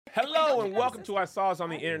Hello and welcome to I Saw Us on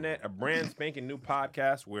the Internet, a brand spanking new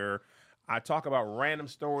podcast where I talk about random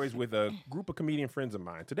stories with a group of comedian friends of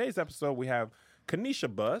mine. Today's episode, we have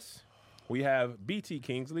Kanisha Buss, we have BT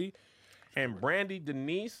Kingsley, and Brandy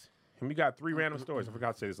Denise. And we got 3 random stories. I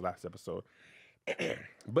forgot to say this last episode.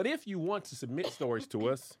 But if you want to submit stories to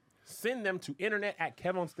us, send them to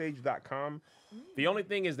internet@kevonstage.com. The only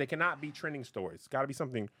thing is they cannot be trending stories. It's got to be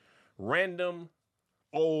something random,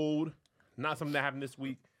 old, not something that happened this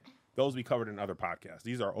week. Those we covered in other podcasts.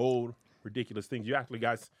 These are old, ridiculous things. You actually,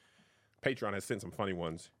 guys, Patreon has sent some funny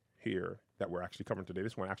ones here that we're actually covering today.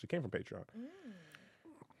 This one actually came from Patreon.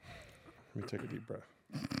 Let me take a deep breath.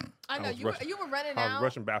 I know you were running out. I was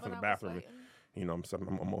rushing back to the bathroom. You know, I'm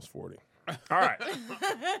almost 40. All right.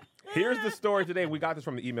 Here's the story today. We got this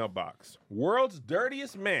from the email box. World's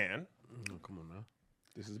dirtiest man. Oh, come on now.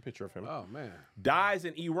 This is a picture of him. Oh, man. Dies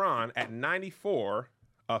in Iran at 94,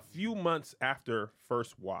 a few months after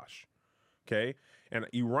first wash. Okay? An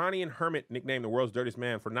Iranian hermit nicknamed the world's dirtiest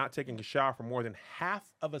man for not taking a shower for more than half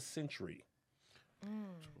of a century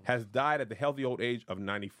has died at the healthy old age of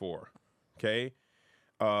 94. Okay?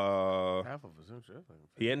 Half of a century.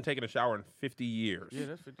 He hadn't taken a shower in 50 years. Yeah,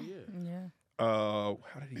 that's 50 years. Yeah. How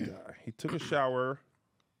did he die? He took a shower.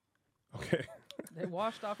 Okay. They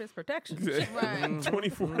washed off his protection. In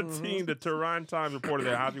 2014, the Tehran Times reported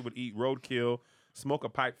that Haji would eat roadkill, smoke a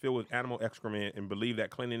pipe filled with animal excrement, and believe that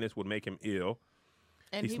cleanliness would make him ill.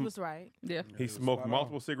 And he was right. Yeah. He smoked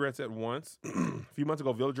multiple cigarettes at once. A few months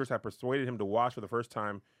ago, villagers had persuaded him to wash for the first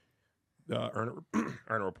time, Erna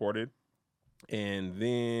reported. And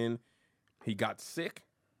then he got sick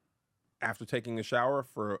after taking a shower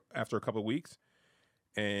after a couple of weeks.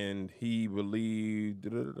 And he believed...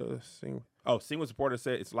 Singh was reported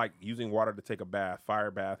said it's like using water to take a bath.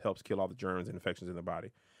 Fire bath helps kill all the germs and infections in the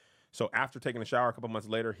body. So after taking a shower a couple months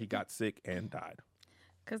later, he got sick and died.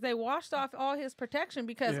 Because they washed off all his protection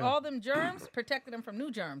because all them germs protected him from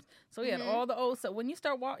new germs. So he had all the old stuff. When you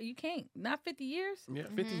start walking, you can't. Not 50 years? Yeah,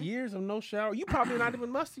 50 years of no shower. You probably not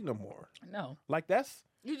even musty no more. No. Like that's...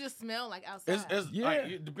 You just smell like outside. Like,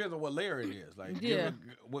 it depends on what layer it is. Like, you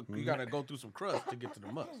got to go through some crust to get to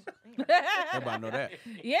the must. Everybody know that.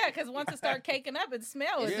 Yeah, because once it starts caking up, it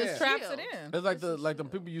smells. It just traps it in. It's like the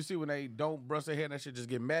people you see when they don't brush their hair and that shit just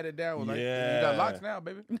get matted down. Like, you got locks now,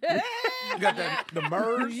 baby. You got the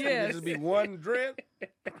merge. Yes. It just be one dread.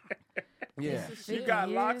 Yeah. You got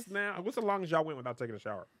locks now. What's the longest y'all went without taking a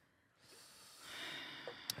shower?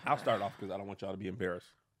 I'll start off because I don't want y'all to be embarrassed.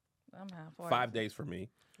 I'm halfway. 5 days for me.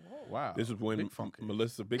 Whoa. Wow. This was when Big funky.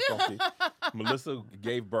 Melissa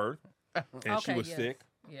gave birth, and she was sick.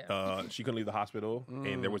 Yeah. She couldn't leave the hospital,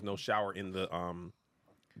 and there was no shower in the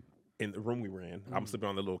room we were in. I'm sleeping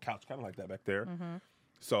on the little couch, kind of like that back there.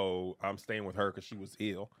 So I'm staying with her because she was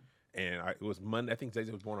ill, and it was Monday. I think Zay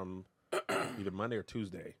was born on either Monday or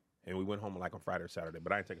Tuesday, and we went home like on Friday or Saturday.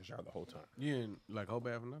 But I didn't take a shower the whole time. You didn't like whole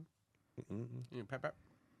bath or nothing? You didn't pap?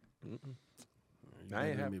 I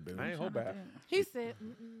ain't whole bath. He said,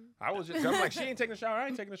 I was just, I'm like, she ain't taking a shower. I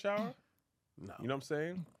ain't taking a shower. No. You know what I'm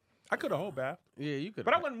saying? I could have whole bath. Yeah, you could.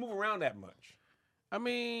 But I wouldn't move around that much. I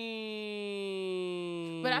mean...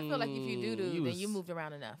 but I feel like if you do, then you moved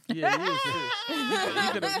around enough. Yeah,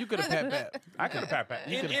 you could have pat. I could have pat.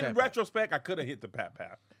 In retrospect, I could have hit the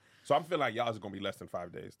pat. So I'm feeling like y'all is going to be less than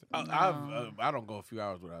 5 days. I don't go a few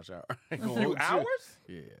hours without shower. A few hours?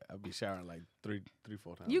 Yeah, I'll be showering like three,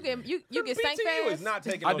 4 times. You get stank BTU fast. is not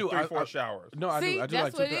taking I those do, 3-4 showers. No, I See, do. I do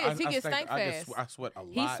that's like what it is. He gets stank fast. I sweat a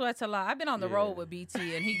lot. He sweats a lot. I've been on the road with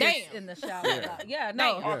BT, and he gets in the shower a lot. Yeah,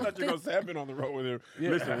 no. I thought you were going to say I've been on the road with him.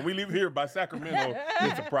 Listen, when we leave here by Sacramento,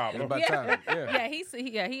 it's a problem. By time,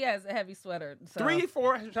 he has a heavy sweater. So.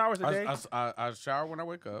 3-4 showers a day? I shower when I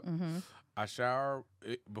wake up. I shower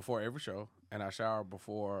before every show, and I shower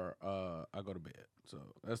before I go to bed. So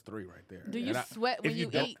that's 3 right there. Do you sweat when you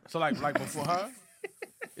eat? So like before, huh?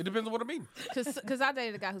 It depends on what I mean. Because I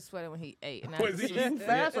dated a guy who sweated when he ate. And Was he eating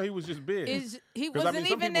fast or he was just big? He wasn't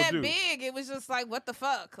even that big. It was just like, what the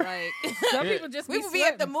fuck? Like, some people just we would be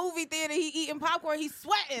at the movie theater, he eating popcorn, he's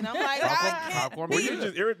sweating. I'm like, I can't. Popcorn. Well, you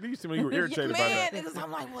were irritated by that. Because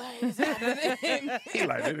I'm like, what is happening? He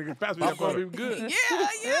like, nigga, pass me that Popcorn butter. be good.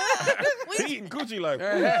 Yeah. He eating coochie like,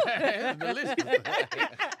 It's delicious.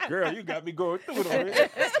 girl, you got me going through it already.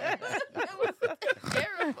 It was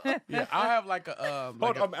terrible. Yeah, I'll have like a.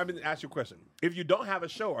 Hold on, I'm going to ask you a question. If you don't have a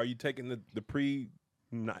show, are you taking the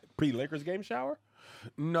pre-Lakers game shower?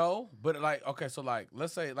 No, but like, okay, so like,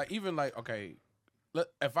 let's say, like, even like, okay,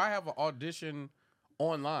 if I have an audition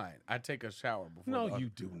online, I take a shower before. No, you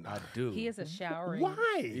do not. I do. He is a showering.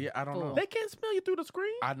 Why? Yeah, I don't know. They can't smell you through the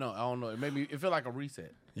screen. I know. I don't know. It made me. It feel like a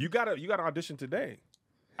reset. You got to audition today.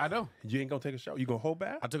 I know. You ain't gonna take a shower. You gonna hold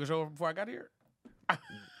bath? I took a shower before I got here.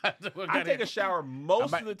 I take a shower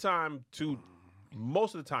most of the time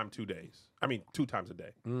 2 days. I mean, 2 times a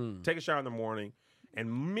day. Take a shower in the morning,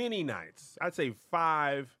 and many nights, I'd say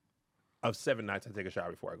 5 of 7 nights, I take a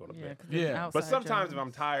shower before I go to bed. Yeah. But sometimes if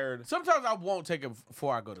I'm tired, Sometimes I won't take it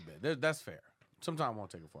before I go to bed. That's fair. Sometimes I won't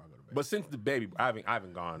take it before I go to bed. but since the baby, I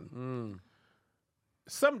haven't gone.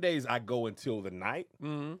 Some days I go until the night.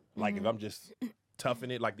 Like if I'm just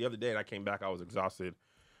toughing it. Like the other day, I came back, I was exhausted.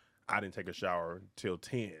 I didn't take a shower till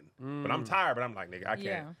 10. But I'm tired. But I'm like, nigga, I can't.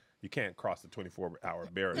 Yeah. You can't cross the 24-hour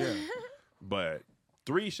barrier. But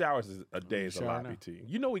 3 showers a day is a lot, BT.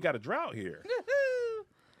 You know we got a drought here.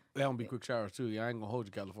 They don't be quick showers too. Yeah, I ain't gonna hold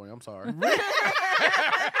you, California. I'm sorry.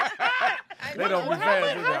 They don't be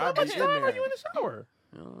fast either. I be in How long there. are you in the shower?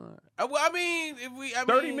 Well, I mean,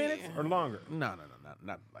 30 minutes or longer? No,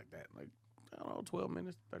 not like that. Like I don't know, 12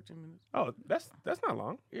 minutes, 13 minutes. Oh, that's not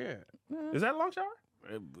long. Yeah, Is that a long shower?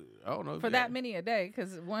 I don't know For that many a day,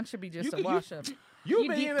 because one should be just a wash up. You've You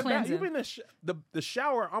been deep in cleansing. you've been in the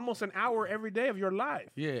shower almost an hour every day of your life.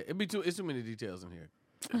 Yeah, it's too many details in here.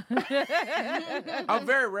 I'm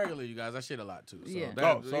very regular, you guys. I shit a lot too. So Yeah.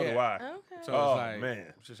 that- So do I. Okay. So Oh, it's like,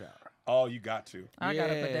 man. it's a shower. Oh, you got to. I got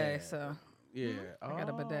a Yeah. bidet, so Yeah, I got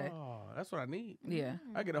a bidet. Oh, that's what I need. yeah.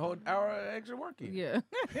 I get a whole hour extra working. Yeah.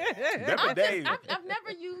 I've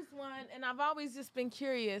never used one, and I've always just been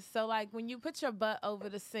curious. So, like, when you put your butt over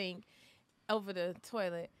the sink, over the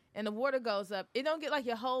toilet, and the water goes up, it don't get like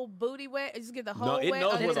your whole booty wet. It just get the whole it wet.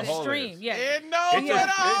 knows or where does the it- hole Stream. is. Yeah. It knows It's where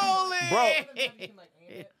just- the hole is. bro.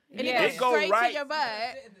 And Yeah. it It goes go straight right- to your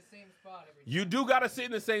butt. You do gotta sit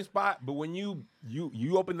in the same spot, but when you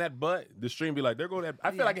open that butt, the stream be like, there go that.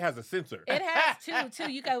 I feel like it has a sensor. It has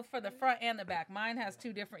two. You go for the front and the back. Mine has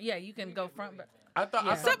 2 different. Yeah, you can go front. But I thought.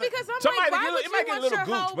 Yeah. I So thought because I'm Somebody like, why would it might you get a want little your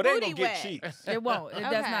gooch, whole but it ain't booty gonna get wet? cheeks. it won't. It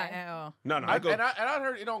does Okay. not at all. No, I it goes. I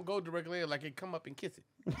heard it don't go directly in, like it come up and kiss it.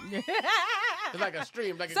 It's like a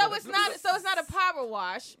stream. Like So it's not a power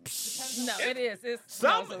wash. No, it is. It's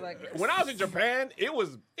Some also like when I was in Japan, it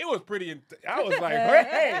was pretty. I was like,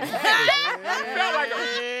 hey, I felt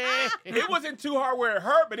like it wasn't too hard where it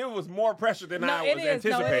hurt, but it was more pressure than no, I it was is. No,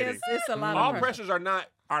 it anticipating. is. It's a lot All of pressure. pressures are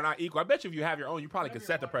not equal. I bet you if you have your own, you probably could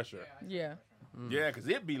set the pressure. Yeah. Yeah, because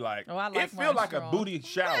it'd be like, Oh, I like it feel mine like a strong. booty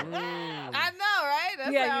shower. I know, right?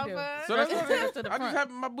 That Yeah, you sounds do. fun. So that's Press what it to the I just front. have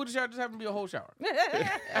my booty shower just happen to be a whole shower.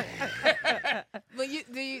 But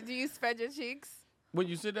do you spread your cheeks When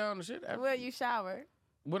you sit down and shit, when you shower?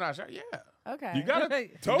 when I shower, yeah. Okay. You gotta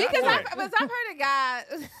toe Because point. I've heard a guy.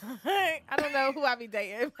 I don't know who I be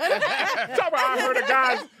dating. But Talk about I heard of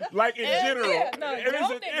guys like in general. no, And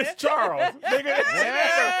don't, it's nigga. Charles.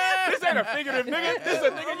 Nigga, this ain't a figurative nigga. This a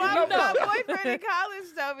nigga you know. my boyfriend in college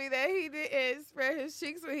told me that he didn't spread his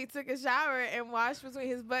cheeks when he took a shower and washed between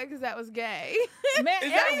his butt because that was gay. Man,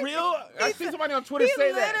 Is that real? I see somebody on Twitter He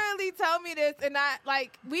say that. literally told me this, and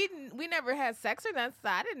we never had sex or nothing, so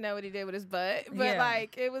I didn't know what he did with his butt. But Yeah.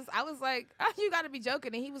 I was like, oh, you got to be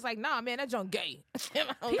joking, and he was like, nah, man, that junk gay.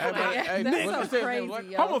 People, Hey, that's what's so his name? crazy, What?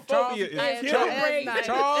 yo. Homophobia is That's killing. crazy. That's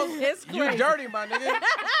Charles, It's you crazy. dirty, my nigga.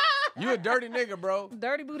 You a dirty nigga, bro.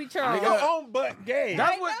 Dirty booty Charles. Your own butt gay.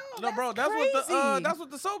 That's I what, know, no, bro. that's That's crazy.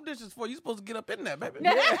 what the soap dish is for. You supposed to get up in that, baby.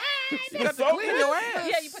 Yeah. You got to Soap clean dish? your ass.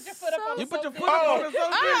 Yeah, you put your foot up on You the put your soap foot dish. up on the soap dish.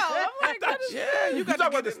 Oh, I'm like, what is Yeah, you You got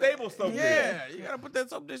talking to about the get in there. stable soap dish. Yeah, you got to put that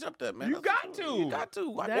soap dish up there, man. You got to. You got to.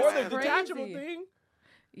 Wipe That's your Or the ass. crazy. detachable thing.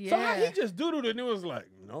 Yeah. So how he just doodled and it was like,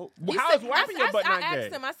 nope. He How said- is wiping your butt I not asked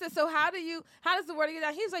gay? him, I said, so how does the water get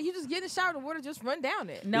down? He was like, you just get in the shower, the water just run down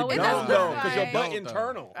it. No, It it does doesn't though, look because your like- butt Don't, though.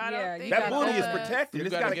 internal. I don't Yeah, think you That gotta- booty is does. protected. You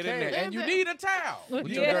It's got to gotta get in there. carry. And you need a towel. With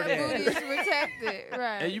your Yeah. dirty The ass. booty is protected,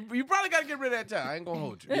 right? And you probably got to get rid of that towel. I ain't going to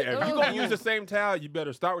hold you. Yeah, if you're gonna use the same towel, you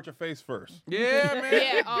better start with your face first. Yeah, man.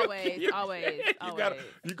 Yeah, always. You gotta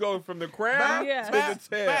you go from the crown Bow, Yeah. to bow, the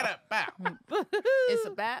tail. bow, bow. It's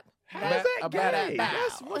a bat. How's that gay?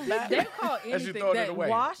 That's what They call you anything throwing it that away.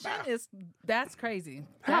 washing that's crazy.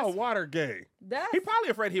 How water gay? That's He probably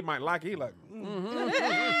afraid he might like it. He like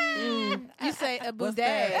You say a What's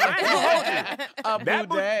bidet. I ain't gonna hold you. A That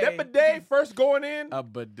bidet. bidet first going in. A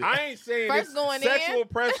bidet. I ain't saying First it's going sexual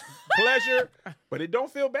pleasure, but it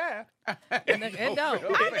don't feel bad. it don't.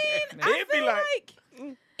 It'd be like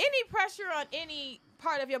any pressure on any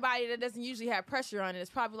part of your body that doesn't usually have pressure on it is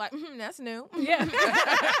probably like, that's new. Yeah.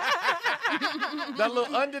 That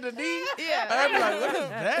little under the knee. Yeah. I'm like, what is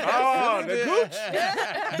that? oh, the Yeah.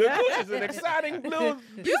 gooch. The gooch is an exciting blue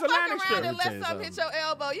piece You of fuck landing around strip. and let something hit your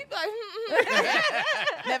elbow. You be like,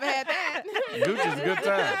 never had that. Gooch is a good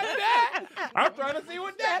time. I'm trying to see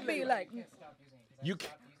what that That'd be means. like You Stopped using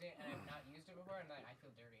it and I've not used it before and I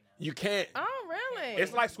feel dirty You can't. Oh, really?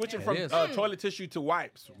 It's like switching from toilet tissue to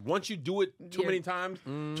wipes. Once you do it too many times,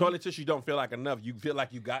 toilet tissue don't feel like enough. You feel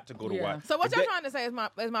like you got to go to wipe. So what y'all trying to say is my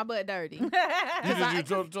butt dirty? I've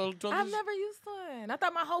never used one. I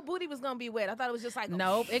thought my whole booty was gonna be wet. I thought it was just like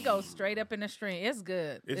nope. It goes straight up in the stream. It's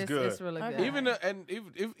good. It's good. It's really good. Even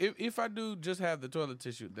if I do just have the toilet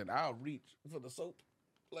tissue, then I'll reach for the soap,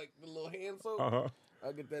 like the little hand soap.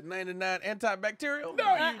 I'll get that 99 antibacterial. No.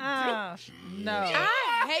 I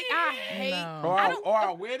hate. No. Or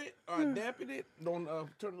I'll wet it, or I dampen it. Don't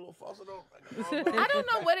turn the little faucet on. I don't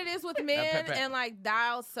know what it is with men and like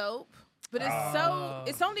dial soap, but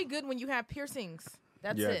it's only good when you have piercings.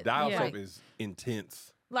 That's it. Yeah, dial soap is intense.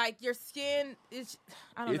 Like your skin is,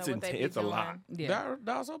 I don't know what they be It's a doing. lot. Yeah.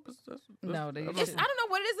 Dial soap is no, I don't know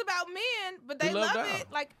what it is about men, but they love love dial. it.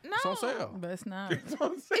 Like no, It's on sale. but it's not. That's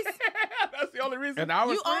what I'm saying. That's the only reason. And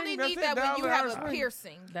Irish you Spring, only that's need it, that when dial you and have Irish a Spring.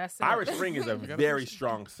 piercing. That's it. Irish Spring is a very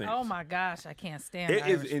strong scent. Oh my gosh, I can't stand It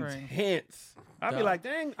Irish is Spring. intense. I'd be like,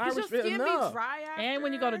 dang, Irish Your Spring skin be enough. dry after. And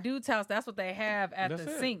when you go to Dude's house, that's what they have at That's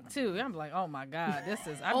the it. sink too. I'm like, oh my god, this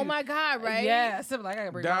is. Oh my God, right? Yes, I'm like I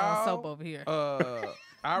gotta bring my own Dial, soap over here.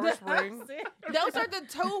 Irish Spring. Those are the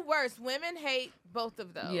two worst. Women hate both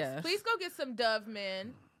of those. Yes. Please go get some Dove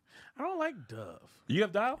Men. I don't like Dove. You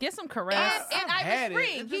have dial? Get some And, caress. and I've Irish had it.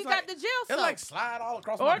 Spring. It's He just got like- the jail It soap. like slide all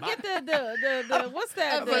across Or my body. get the what's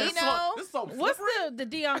that? Aveeno. This so What's slippery. the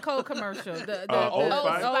Dion Cole commercial? The Old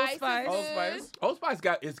Spice. Old Spice. Spice. Old Spice. Old Spice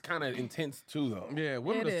is kind of intense too, though. Yeah,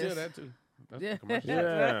 women It will steal is. that too. That's Yeah. the commercial.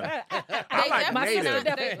 Yeah. They like My definitely Native. sister not-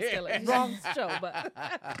 definitely steal it. Wrong show, but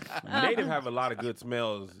Native have a lot of good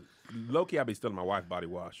smells. Low-key, I be stealing my wife's body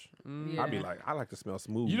wash. Yeah. I be like, I like to smell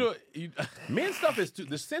smooth. You know, men's stuff is too.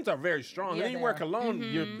 The scents are very strong. Yeah, and then you they wear are. cologne,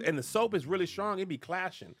 and the soap is really strong. It be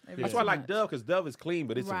clashing. It That's be why I too like much. Dove because Dove is clean,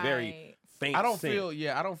 but it's a very Right. faint. I don't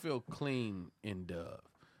scent. feel clean in Dove.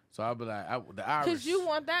 So I'll be like, the Irish. Because you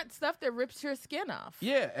want that stuff that rips your skin off.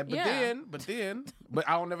 Yeah, but Yeah. then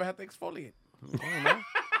I don't never have to exfoliate. I don't know.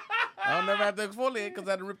 I don't never have to exfoliate because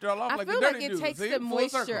I done ripped it all off I like feel the like dirty it dude. takes See? the Full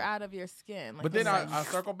moisture circle. out of your skin. Like But then it's I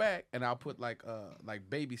circle back and I'll put like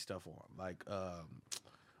baby stuff on,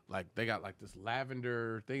 like they got like this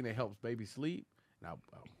lavender thing that helps baby sleep, and I'll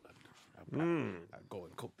go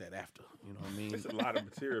and cook that after. You know what I mean? It's a lot of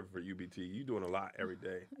material for UBT. You doing a lot every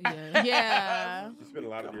day. Yeah. You spend a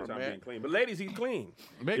lot of your time man. being clean. But ladies, he's clean.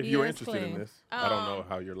 Big- If He you're is interested in clean. this, I don't know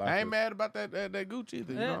how your life I is. ain't mad about that Gucci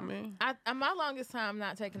either. You know what I mean? My longest time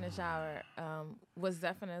not taking a shower was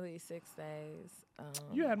definitely 6 days.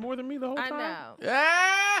 You had more than me the whole I time. know.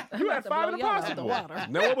 Yeah. You had to 5 blow in the y'all out the possible. water.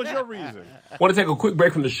 Now, what was your reason? Want to take a quick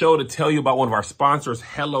break from the show to tell you about one of our sponsors,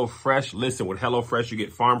 HelloFresh. Listen, with HelloFresh, you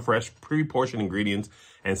get farm fresh, pre-portioned ingredients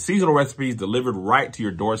and seasonal recipes delivered right to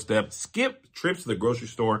your doorstep. Skip trips to the grocery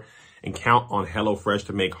store and count on HelloFresh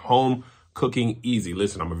to make home cooking easy.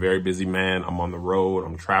 Listen, I'm a very busy man. I'm on the road.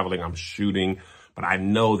 I'm traveling. I'm shooting. But I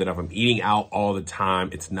know that if I'm eating out all the time,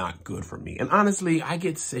 it's not good for me. And honestly, I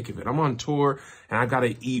get sick of it. I'm on tour and I got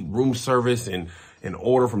to eat room service and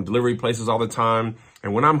order from delivery places all the time.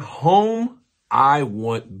 And when I'm home, I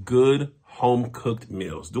want good home cooked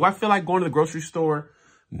meals. Do I feel like going to the grocery store?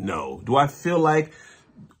 No. Do I feel like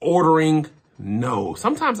ordering? No.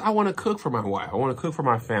 Sometimes I want to cook for my wife. I want to cook for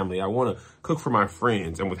my family. I want to cook for my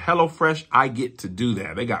friends. And with HelloFresh, I get to do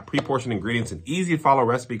that. They got pre-portioned ingredients and easy to follow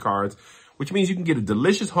recipe cards, which means you can get a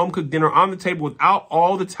delicious home-cooked dinner on the table without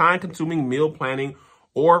all the time-consuming meal planning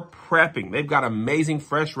or prepping. They've got amazing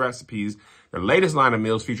fresh recipes. Their latest line of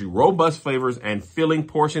meals feature robust flavors and filling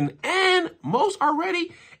portion, and most are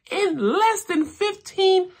ready in less than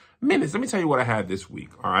 15 minutes. Let me tell you what I had this week,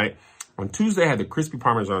 all right? On Tuesday, I had the crispy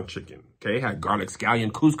Parmesan chicken, okay? I had garlic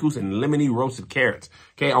scallion couscous and lemony roasted carrots,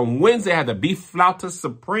 okay? On Wednesday, I had the beef flauta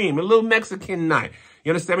supreme, a little Mexican night.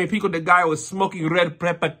 You understand me? Pico de gallo with smoky red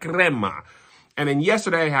pepper crema. And then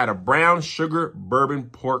yesterday I had a brown sugar bourbon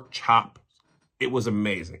pork chop. It was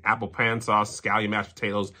amazing. Apple pan sauce, scallion mashed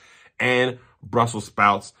potatoes, and Brussels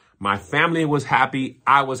sprouts. My family was happy.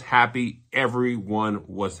 I was happy. Everyone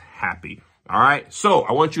was happy. All right. So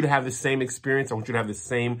I want you to have the same experience. I want you to have the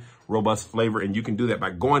same robust flavor. And you can do that by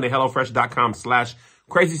going to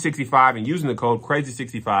HelloFresh.com/crazy65 and using the code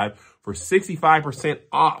crazy65 for 65%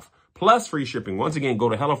 off. Plus free shipping. Once again, go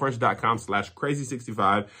to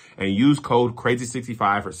HelloFresh.com/crazy65 and use code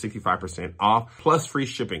crazy65 for 65% off. Plus free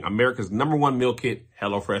shipping. America's #1 meal kit,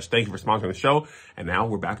 HelloFresh. Thank you for sponsoring the show. And now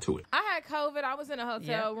we're back to it. I had COVID. I was in a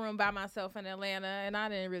hotel room by myself in Atlanta, and I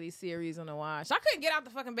didn't really see a reason to wash. I couldn't get out the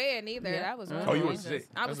fucking bed neither. Yeah. That was one Oh, of the you were reasons. sick.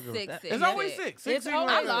 I was That's a good sick. one. sick. It's always sick. It's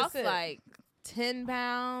always I sick. lost like 10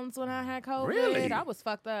 pounds when I had COVID. Really? I was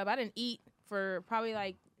fucked up. I didn't eat for probably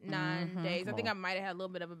like 9 days. I think I might have had a little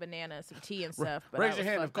bit of a banana and some tea and stuff. But Raise your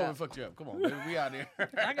hand if fucked COVID up. fucked you up. Come on, baby. We out there.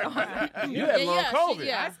 You had long COVID.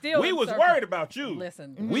 yeah. We was worried about you.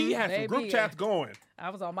 Listen, We had some group chats going. I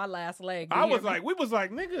was on my last leg. We was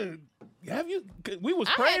like, nigga, have you? We was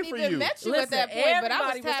I praying hadn't for even you. met you Listen, at that point, but I was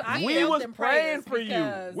everybody was- tapped I in. We felt was them praying prayers for you.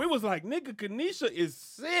 because- We was like, nigga, Kanisha is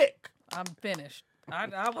sick. I'm finished.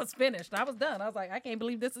 I was finished. I was done. I was like, I can't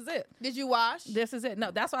believe this is it. Did you wash? This is it. No,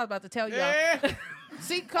 that's what I was about to tell y'all. Yeah.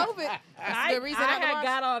 See, COVID. That's the reason I I had washed.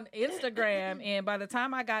 got on Instagram, and by the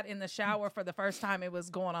time I got in the shower for the first time, it was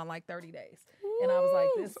going on like 30 days. And I was like,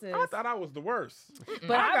 this is. I thought I was the worst.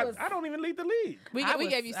 But I I don't even lead the league. We I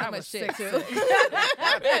gave you I so much was shit, sick. too.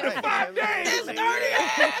 5 days.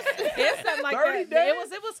 It's something like 30 that.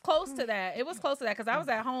 days? It was close to that. It was close to that because I was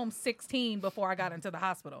at home 16 before I got into the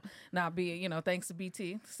hospital. Now, thanks to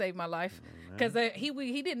BT, saved my life because he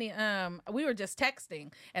didn't. We were just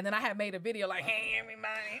texting, and then I had made a video like, "Hey,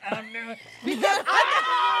 everybody, I'm doing," because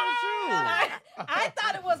I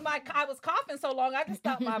thought it was I was coughing so long. I just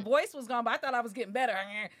thought my voice was gone, but I thought I was getting better.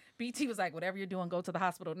 BT was like, whatever you're doing, go to the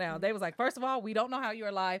hospital now. They was like, first of all, we don't know how you're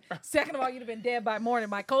alive. Second of all, you'd have been dead by morning.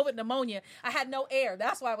 My COVID pneumonia, I had no air.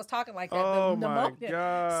 That's why I was talking like that. Oh, the my pneumonia.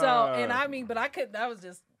 God. So, and I mean, but I couldn't, that was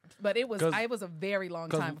just, but it was a very long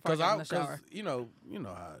time before I got in the shower. you know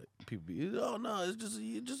how people be. Oh no, it's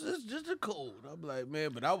just a cold. I'm like,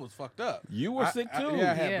 man, but I was fucked up. You were sick too.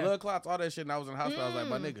 I had Yeah. blood clots, all that shit, and I was in the hospital. I was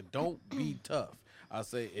like, my nigga, don't be tough. I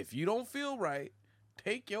say, if you don't feel right,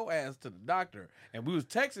 take your ass to the doctor. And we was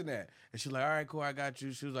texting that, and she's like, all right, cool, I got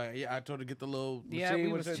you. She was like, yeah, I told her to get the little Yeah, machine.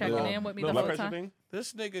 we with was the- checking in with me the blood whole pressure time. thing?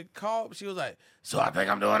 This nigga called. She was like, so I think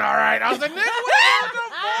I'm doing all right. I was like, nigga, what's the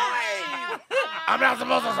voice? I'm not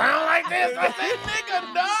supposed to sound like this. I said,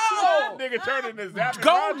 nigga, no. Nigga turned into Zappy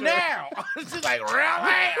Go Roger. now. She's like, really?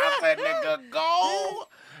 I said, nigga, go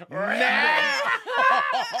now.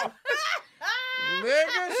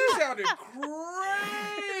 Nigga, she sounded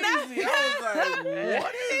crazy. I was like,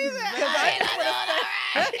 what is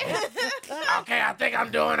that? Okay, I think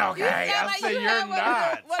I'm doing okay. I said, you're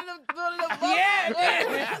not.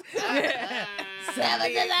 Yeah. Seven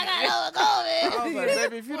because I got over COVID. I was like,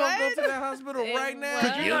 baby, if you don't go to that hospital right now,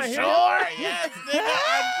 Could you not sure? hear Yes, nigga,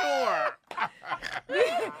 I'm sure.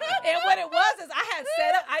 And what it was is I had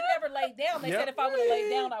set up. I never laid down. They Yep. said if I would have laid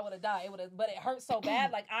down, I would have died. But it hurt so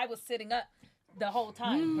bad, like I was sitting up the whole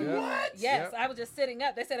time. What? Yes, I was just sitting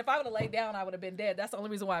up. They said if I would have laid down, I would have been dead. That's the only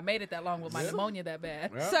reason why I made it that long with my pneumonia that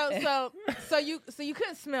bad. Yeah. So you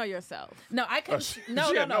couldn't smell yourself. No, I couldn't. she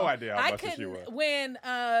No, had no. no idea how I busted she couldn't. was. When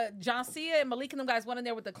John Cia and Malik and them guys went in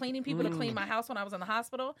there with the cleaning people to clean my house when I was in the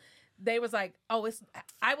hospital, they was like, "Oh,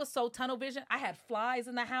 I was so tunnel vision. I had flies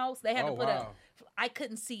in the house. They had to put I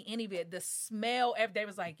couldn't see any of it. The smell. They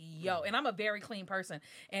was like, "Yo," and I'm a very clean person,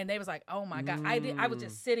 and they was like, "Oh my God." I was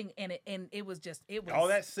just sitting in it, and it was All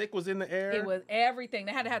that sick was in the air. It was everything.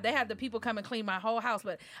 They had the people come and clean my whole house,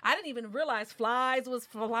 but I didn't even realize flies was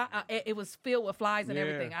it was filled with flies and Yeah.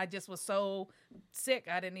 everything. I just was so sick.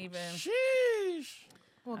 I didn't even. Sheesh.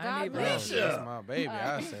 Well, I God need bless Misha. you. That's my baby.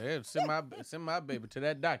 I said, hey, send my baby to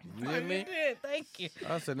that doctor. You hear me? did. Thank you.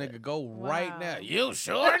 I said, nigga, go right Wow. now. You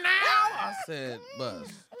sure now? I said, Buzz,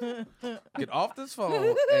 get off this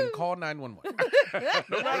phone and call 911.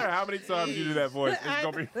 No matter how many times you do that voice, it's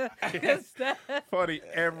gonna be funny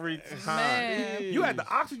every time. Man. You had the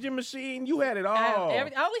oxygen machine. You had it all. I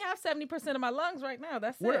only have 70% of my lungs right now.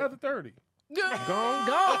 That's Where it. the other 30? Gone.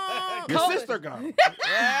 Your COVID. sister gone.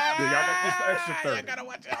 Yeah, y'all got this extra 30. I gotta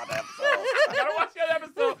watch out that episode. I gotta watch the other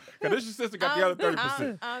episode. Because this your sister got the other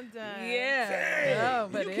 30%. I'm done. Yeah. Dang. Oh,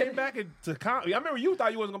 but You it- came back to comedy. I remember you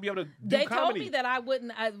thought you wasn't gonna be able to do They comedy. told me that I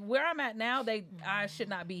wouldn't. Where I'm at now, I should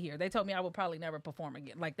not be here. They told me I would probably never perform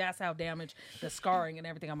again. Like that's how damaged the scarring and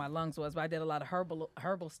everything on my lungs was. But I did a lot of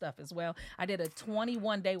herbal stuff as well. I did a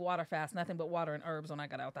 21-day water fast, nothing but water and herbs when I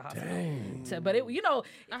got out the hospital. So, but it,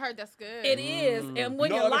 I heard that's good. it is. And when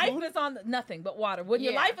No your other life food? is on nothing but water. When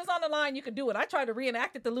your Yeah. life is on the line, you can do it. I tried to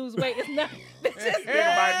reenact it to lose weight. It's not. It's just,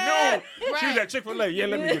 Everybody knew. She was Right. at Chick-fil-A. Yeah,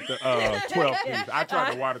 let me get the 12 things. I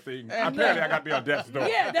tried the water thing. Apparently, I got to be on death's door.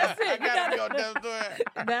 yeah, that's it. You gotta gotta- be on death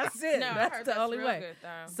door. That's it. No, I that's heard the only real way. good,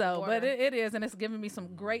 though. So, Water. but it is, and it's giving me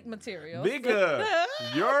some great material. Bigger.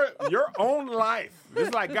 Your own life.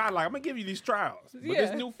 It's like God, like I'm gonna give you these trials, but this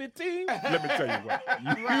Yeah. new 15. Let me tell you what,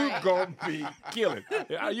 you Right. gonna be killing.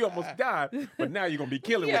 You almost died, but now you're gonna be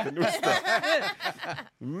killing with the new stuff.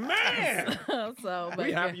 Man, So, but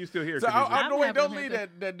we yeah. happy you still here. So Khadijah. I'm no, I'm wait, happy don't to leave hear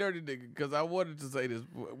that dirty nigga because I wanted to say this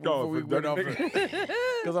Go before we for went dirty off nigga.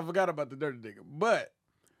 because I forgot about the dirty nigga. But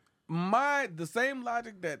the same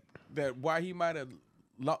logic that why he might have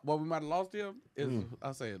we might have lost him is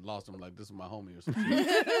I say lost him like this is my homie or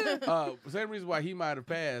something. Same reason why he might have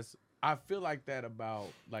passed. I feel like that about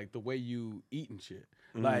like the way you eat and shit.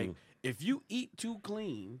 Like if you eat too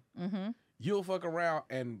clean, you'll fuck around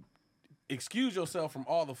and excuse yourself from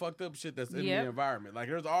all the fucked up shit that's in the environment. Like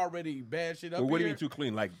there's already bad shit up here. What do you mean too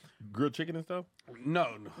clean? Like grilled chicken and stuff? No.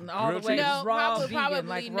 All the way raw vegan,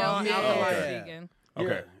 like raw alkaline vegan. Okay.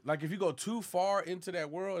 Yeah. Like if you go too far into that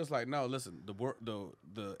world, it's like no. Listen,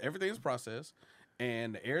 the everything is processed,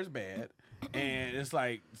 and the air is bad, and it's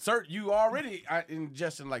like you already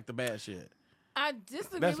ingesting like the bad shit. I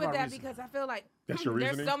disagree with that because I feel like That's your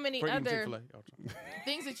there's reasoning? so many other Chick-fil-A.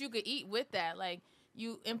 things that you could eat with that. Like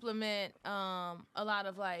you implement a lot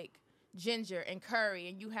of like ginger and curry,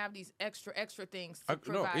 and you have these extra things to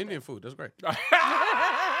provide. Indian food. That's great.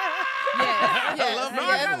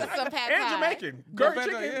 Yes, some pad And thai. Jamaican. Curry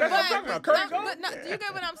chicken. Yeah. That's what I'm talking about. Curry No, do you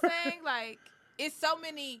get what I'm saying? Like, it's so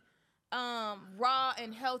many raw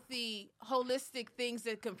and healthy, holistic things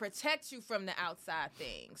that can protect you from the outside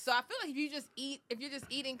things. So I feel like if you're just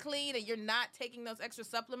eating clean and you're not taking those extra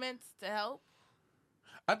supplements to help.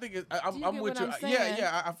 I think I'm with you.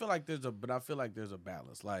 Yeah. I feel like there's a balance.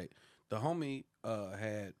 Like the homie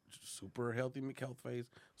had super healthy McHealth face,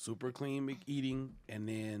 super clean McEating, and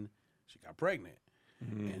then she got pregnant.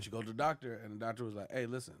 And she goes to the doctor, and the doctor was like, "Hey,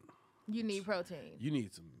 listen, You need protein. you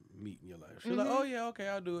need some meat in your life." She's like, "Oh yeah, okay,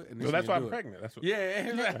 I'll do it." And then So that's why I'm it. pregnant. That's what. Yeah.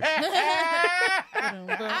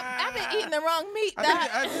 I've been eating the wrong meat.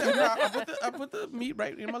 I put the meat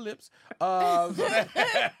right in my lips. So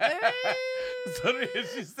then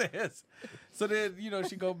she says, so then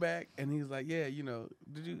she go back and he's like, yeah, did you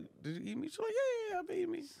eat meat? She's like, yeah, I've been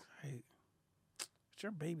eating meat. Hey, but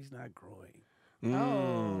your baby's not growing.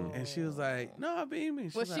 Oh. And she was like, no, I've been eating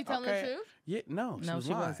meat. Was she telling the truth? Yeah, no, she was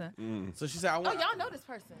lying. wasn't. So she said, Oh, y'all know this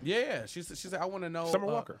person. Yeah, she said, I want to know. Summer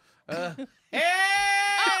Walker. Oh, is it?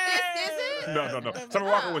 No. Summer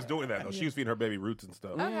Walker was doing that though. She was feeding her baby roots and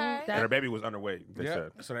stuff. Okay. And her baby was underweight. They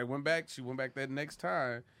said. So they went back. She went back that next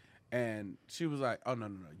time, and she was like, "Oh no,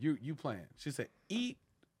 you playing?" She said, "Eat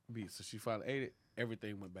beef." So she finally ate it.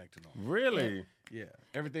 Everything went back to normal. Really? Yeah,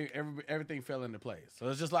 everything fell into place. So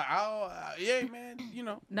it's just like, yeah, man,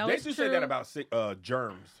 No, They it's used to true. say that about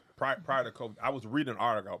germs prior to COVID. I was reading an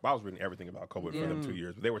article. I was reading everything about COVID for them 2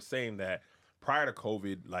 years. But they were saying that prior to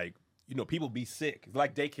COVID, like, people be sick. It's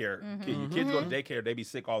like daycare. Your kids go to daycare, they be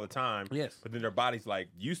sick all the time. Yes. But then their body's like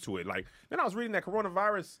used to it. Like, then I was reading that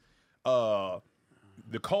coronavirus,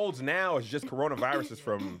 the colds now is just coronaviruses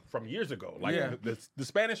from years ago. Like the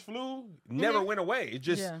Spanish flu never went away. It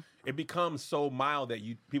just it becomes so mild that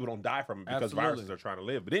people don't die from it because viruses are trying to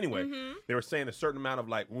live. But anyway, they were saying a certain amount of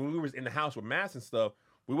like when we were in the house with masks and stuff,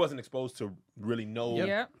 we wasn't exposed to really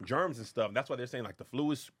no germs and stuff. That's why they're saying like the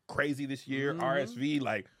flu is crazy this year, RSV,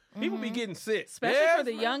 like people be getting sick. Especially for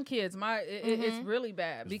the young kids. It's really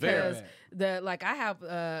bad because I have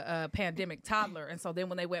a pandemic toddler, and so then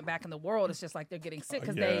when they went back in the world, it's just like they're getting sick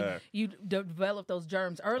because you develop those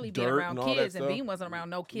germs early being around kids, and Bean wasn't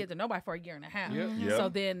around no kids or nobody for a year and a half. So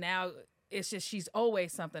then now it's just she's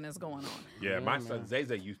always something that's going on. Yeah, my son Zay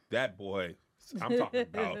used that boy. I'm talking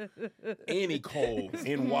about any cold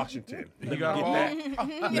in Washington. You got that.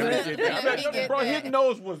 Bro, his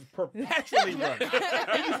nose was perpetually running.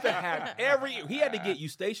 He used to have he had to get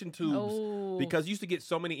eustachian tubes because he used to get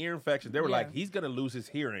so many ear infections. They were like, he's going to lose his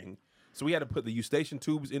hearing. So we had to put the eustachian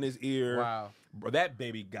tubes in his ear. Wow. Bro, that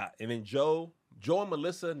baby got. And then Joe and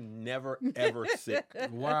Melissa never, ever sick.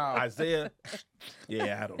 Wow. Isaiah,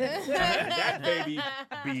 I don't know. That baby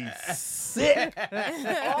be sick.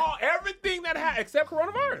 Everything that happened except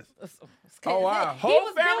coronavirus. Oh, wow.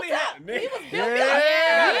 Whole family had He was built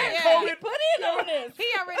COVID. Put in on this. He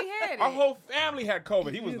already had it. Our whole family had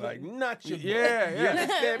COVID. He was like, not your boy. You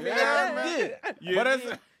understand me? Yeah, I'm good. But that's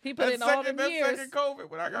He put in all them years. second COVID.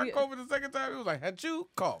 When I got COVID the second time, it was like, had you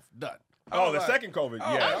cough, done. Oh, the second COVID,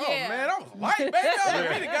 Oh, yeah. man, I was light, baby. I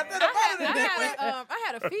really got that up out of there. I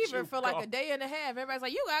had a fever for like a day and a half. Everybody's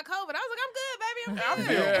like, "You got COVID." I was like, "I'm good, baby. I'm I good."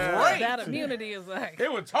 feel great. That immunity is like. It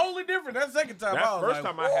was totally different that second time. That I was first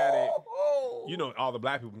like, time I had it, whoa. all the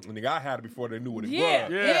black people, when the guy had it before they knew what it Yeah.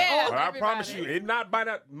 was. Yeah. But I promise you, it might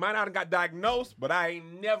not have got diagnosed, but I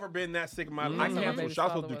ain't never been that sick in my life. I canceled. I was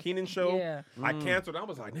supposed to do Keenan's show. Yeah. I canceled. I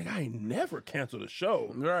was like, nigga, I ain't never canceled a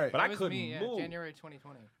show. Right. But That I was couldn't me, move. January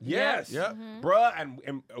 2020. Yes. Yep. Bruh,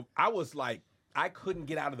 and I was like, I couldn't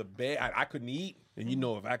get out of the bed. I couldn't eat. And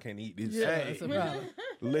if I can't eat, it's That's a problem.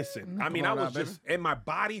 listen. I mean, I was and my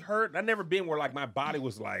body hurt. I never been where like my body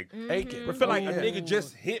was like aching. I feel like a nigga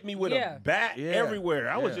just hit me with a bat everywhere.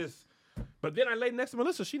 I was just But then I laid next to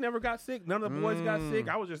Melissa. She never got sick. None of the boys got sick.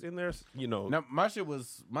 I was just in there, you know. Now, my shit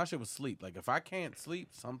was sleep. Like if I can't sleep,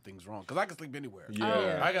 something's wrong. Cause I can sleep anywhere.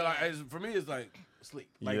 Yeah. I got for me it's like sleep.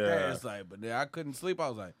 Like that. It's like, but then I couldn't sleep. I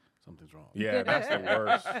was like, something's wrong. Yeah, that's the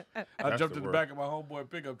worst. I jumped in the back of my homeboy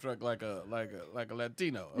pickup truck like a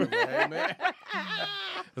Latino. I was like, hey man.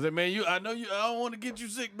 I said, man, I don't want to get you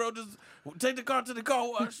sick, bro. Just take the car to the car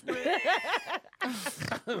wash, man. All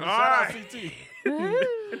Shout right. out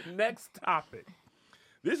CT. Next topic.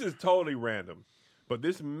 This is totally random, but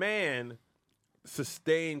this man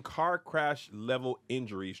sustained car crash level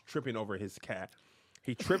injuries tripping over his cat.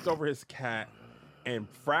 He tripped over his cat and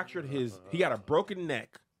fractured he got a broken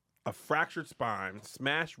neck, a fractured spine,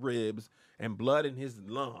 smashed ribs, and blood in his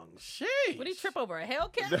lungs. Sheesh. Would he trip over a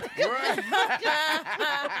Hellcat?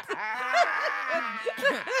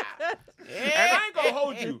 And I ain't gonna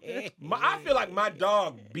hold you. I feel like my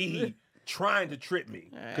dog be trying to trip me.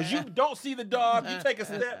 Because you don't see the dog, you take a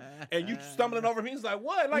step, and you stumbling over me. He's like,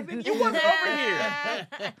 what? Like, you wasn't over here.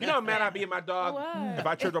 You know how mad I'd be at my dog? What? If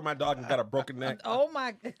I tripped on my dog and got a broken neck, Oh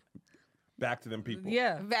my. back to them people.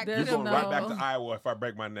 Yeah. Back You're to going them. right back to Iowa if I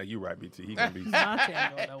break my neck. You right, BT. He gonna be Monte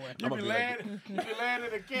ain't going nowhere. You I'ma be be laying in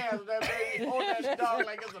the cab, that baby, hold that dog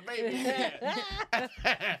like it's a baby.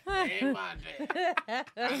 Ain't my dad.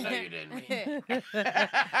 I know you didn't mean it.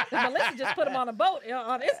 Melissa just put him on a boat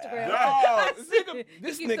on Instagram. Dog,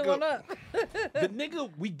 this Keep the one nigga, up. the nigga,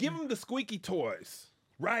 we give him the squeaky toys,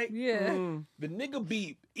 right? Yeah. The nigga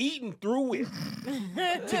be eating through it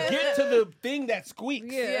to get to the thing that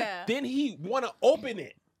squeaks. Yeah. Then he want to open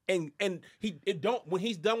it. And when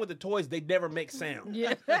he's done with the toys, they never make sound.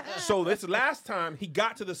 Yeah. So this last time he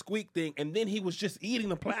got to the squeak thing and then he was just eating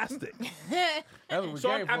the plastic. That's what we So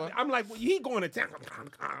came for. I'm like, well, he going to town.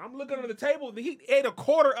 I'm looking under the table. He ate a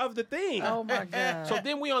quarter of the thing. Oh my God. So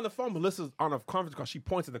then we on the phone. Melissa's on a conference call. She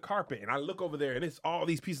points at the carpet, and I look over there, and it's all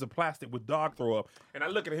these pieces of plastic with dog throw up. And I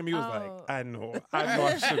look at him. He was like, I know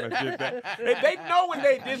I shouldn't have did that. And they know when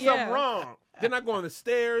they did something wrong. Then I go on the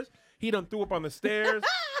stairs. He done threw up on the stairs.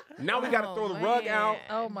 Now we got to throw the rug out.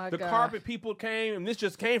 Oh my The God. carpet people came, and this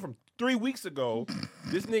just came from 3 weeks ago.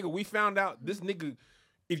 This nigga, we found out this nigga,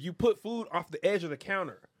 if you put food off the edge of the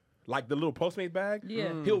counter, like the little Postmates bag,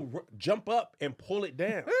 he'll jump up and pull it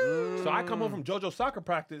down. So I come home from JoJo soccer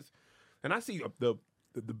practice, and I see the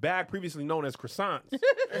bag previously known as croissants.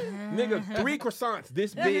 Nigga, 3 croissants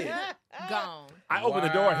this big. Gone. I open the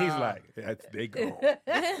door, and he's like, they gone.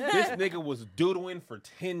 This nigga was doodling for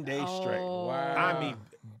 10 days straight. Oh. Wow. I mean,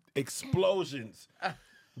 explosions.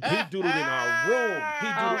 He doodled in our room. He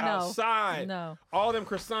doodled no. outside. No. All them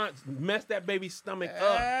croissants messed that baby's stomach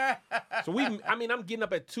up. So I'm getting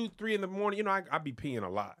up at 2, 3 in the morning. You know, I be peeing a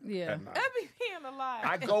lot. Yeah. At night. I be peeing a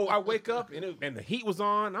lot. I wake up and the heat was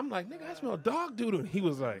on. I'm like, nigga, I smell dog doodle. And he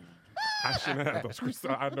was like, I shouldn't have had those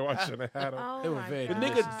croissants. I know I shouldn't have had them. Oh It was my very The God.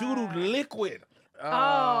 nigga doodled liquid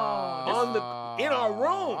Oh. in our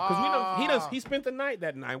room because he spent the night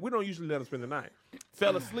that night. We don't usually let him spend the night.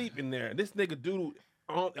 Fell asleep in there. This nigga doodled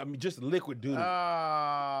just liquid doodle.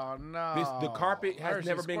 Oh no! The carpet has Hershey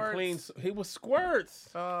never been squirts. clean. He was squirts.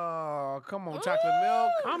 Oh, come on, chocolate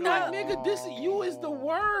milk. I'm like, nigga, you is the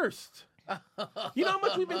worst. You know how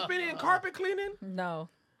much we've been spending in carpet cleaning? No.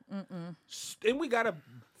 And we got a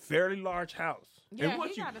fairly large house. Yeah, and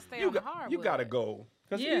once he gotta stay you on the you gotta hardwood. go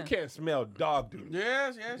because Yeah. you can't smell dog doodle.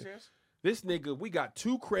 Yes. This nigga, we got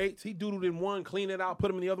 2 crates. He doodled in one, cleaned it out,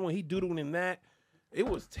 put him in the other one. He doodled in that. It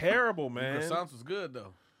was terrible, man. Croissants was good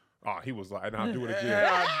though. Oh, he was like, and I'll do it And again.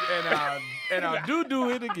 I'll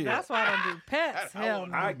do it again. That's why I don't do pets. Hell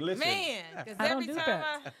no. I listen. Man, because I don't every do time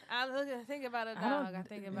pets. I think about a dog, I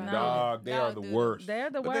think about Dog, they are the worst.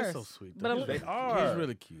 They're the But worst. they're so sweet. But Though. They are. He's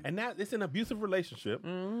really cute. And that it's an abusive relationship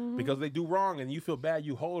because they do wrong and you feel bad.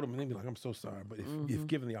 You hold them and they be like, "I'm so sorry," but if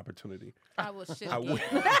given the opportunity, I will shit I again. would.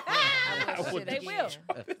 I will shit They again.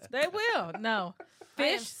 will. They will. No. I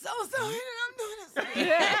am Fish. so sorry that I'm doing this.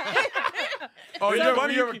 Oh, It's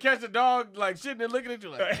you ever catch a dog like shitting and looking at you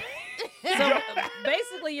like? So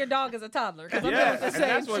basically, your dog is a toddler. 'Cause I'm Yeah, doing the and same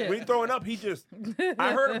that's what shit. we throwing up. He just,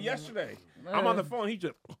 I heard him yesterday. I'm on the phone. He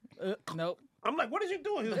just, Nope. I'm like, "What is you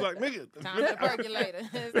doing?" He was like, "Nigga, Time to percolate it.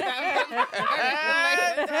 It's time to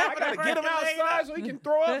I gotta get him outside so he can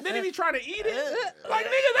throw up. Then he be trying to eat it. Like,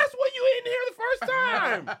 nigga, that's what you in here the first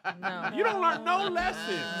time. No. You don't learn no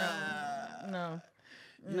lesson. No.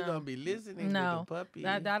 You're gonna be listening No, to the puppy.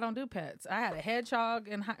 I don't do pets. I had a hedgehog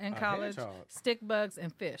in college, hedgehog. stick bugs,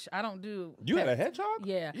 and fish. I don't do. You had a pets. hedgehog?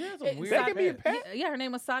 Yeah. Yeah, it's a weird That can be a pet. pet? Yeah, her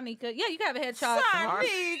name was Sanika. Yeah, you can have a hedgehog.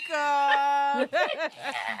 Sanika.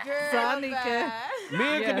 Sanika. Me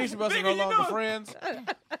and Yeah. Kanisha Bus are no Nigga, you longer know- friends.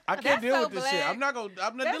 I can't That's deal so with this shit. black. I'm not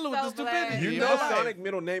That's dealing with so this black. stupidity. You in know my life. Sonic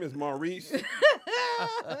middle name is Maurice?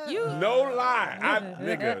 You No lie.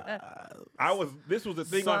 This was a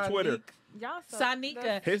thing on Twitter. y'all so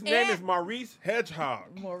Sanika. His name And- is Maurice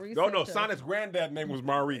Hedgehog. Maurice No, Hedgehog. Sonic's granddad name was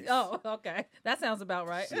Maurice. Oh, okay. That sounds about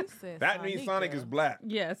right. She said That means Sonic Sanika. is black.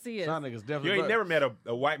 Yes, he is. Sonic is definitely. You ain't black. never met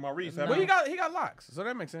a white Maurice, have Well, you? he got locks, so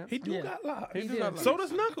that makes sense. He do Yeah. got locks. He do do. got locks. So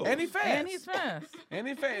does Knuckles. And he fast. And he's fast. And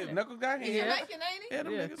he fast. Knuckles got He's hands. Jamaican, ain't he? Yeah,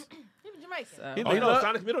 them Yeah. niggas. He was Jamaican. So- He- Oh, no, look-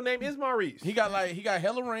 Sonic's middle name is Maurice. He got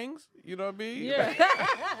hella rings. You know what I mean? Yeah.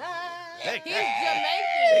 He's He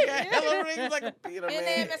Jamaican. got hella rings like a Peter His man.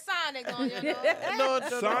 name is Sonic on your nose. No,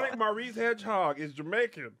 it's Sonic Maurice Hedgehog is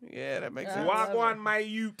Jamaican. Yeah, that makes I sense. love Wagwan my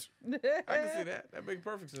Ute. I can see that. That makes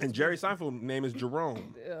perfect sense. And Jerry Seinfeld's name is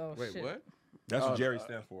Jerome. Oh, Wait, shit. what? That's Oh, what Jerry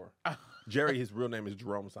stands for. Jerry, his real name is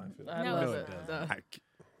Jerome Seinfeld. I No, love it's it. not.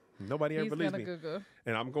 Nobody ever He's believes gonna me. Google.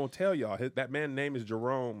 And I'm going to tell y'all, that man's name is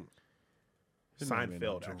Jerome His name ain't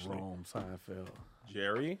no Seinfeld, actually. Jerome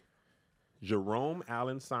Seinfeld. Jerome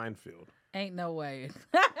Allen Seinfeld. Ain't no way.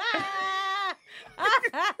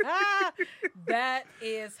 That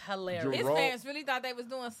is hilarious. His Jerome- parents really thought they was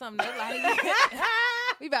doing something. They like,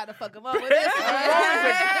 we about to fuck him up with this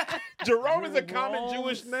one. Jerome is a common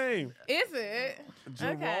Jewish name. Is it?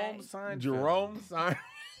 Jerome Okay. Seinfeld. Jerome Seinfeld.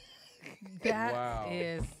 That Wow.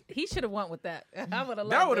 is. He should have went with that. I would have.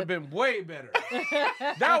 That would have been way better.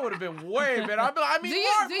 That would have been way better. I mean, Do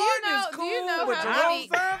you Martin know- is do you cool, know but how Jerome many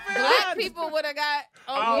Seinfeld. Black people would have got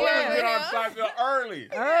Oh, on we board done with get on him. Seinfeld early.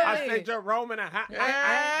 I say Jerome and a hot.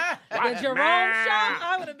 Yeah. The Jerome show.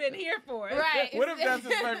 I would have been here for it. Right. What if that's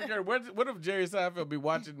his favorite character? What if Jerry Seinfeld be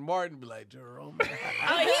watching Martin and be like, Jerome? Oh,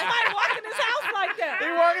 he might walk in his house like that.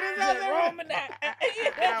 He walking his house Jerome and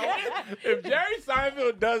that. If Jerry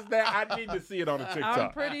Seinfeld does that, I need to see it on a I'm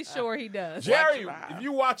TikTok. pretty sure he does. Jerry, Watch it if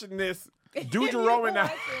you watching this, do Jerome in the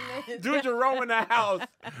do Jerome in the house.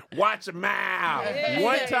 Watch him out Yeah.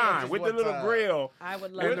 one Just time with the one little time. grill. I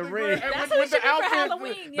would love And it. the ring. And That's with what the he should be for outfits,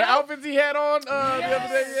 Halloween, the yo. outfits he had on the other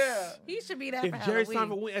day, yeah. He should be that If for Jerry Halloween.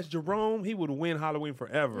 Seinfeld went as Jerome, he would win Halloween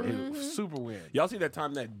forever. He was super win. Y'all see that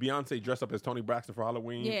time that Beyonce dressed up as Tony Braxton for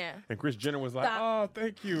Halloween? Yeah. And Kris Jenner was like, Stop. "Oh,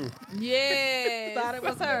 thank you." Yes. Thought it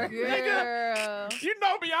was her. Girl. You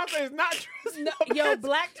know Beyonce is not dressed No, up yo, as-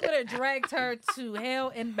 Black Twitter dragged her to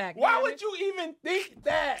hell and back. Why Damn would it, you even think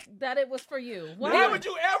that? that it was for you? What Why happened? would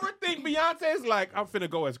you ever think Beyonce is like, I'm finna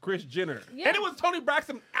go as Kris Jenner? Yeah. And it was Tony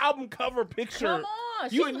Braxton's album cover picture. Come on, You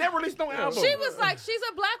she ain't was- never released no album. She was like, she's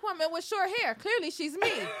a black woman with short hair. Clearly, she's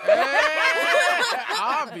me.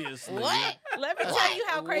 Obviously. What? Let me tell you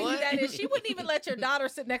how crazy What? that is. She wouldn't even let your daughter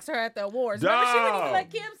sit next to her at the awards. Remember, she wouldn't even Dog. let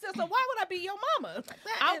Kim sit. So why would I be your mama?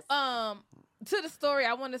 Like, that is- To the story,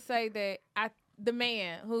 I want to say that the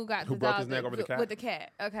man who got Who the broke dog his neck over the cat? with the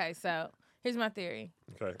cat. Okay, so here's my theory.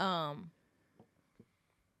 Okay.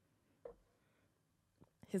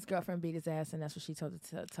 His girlfriend beat his ass, and that's what she told him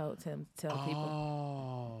to tell people.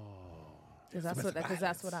 Oh. Because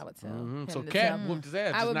that's what I would tell. him So to Cat tell. whooped his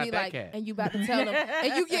ass, I just would not be that like, cat. and you about to tell him,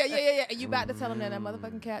 and you yeah, and you about to tell him that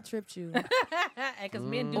motherfucking cat tripped you, Because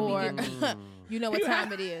men do or be getting you know what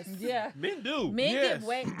time it is. yeah. Men do. Men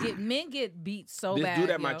Yes. men get beat so This bad. dude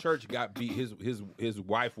at my yo. church got beat. His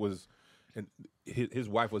wife was, and his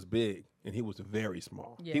wife was big, and he was very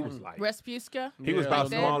small. Yeah. He was like Raspuska. he was Yeah, about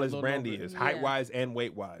little small Nova, as little Brandy Nova. is, Yeah. height wise and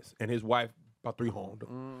weight wise, and his wife about 300.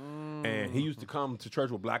 And he used to come to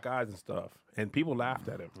church with black eyes and stuff, and people laughed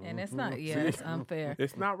at him. And it's not, it's unfair.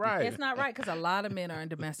 It's not right. It's not right because a lot of men are in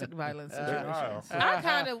domestic violence situations.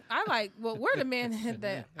 I like, well, we're the men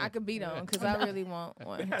that I could beat on because I really want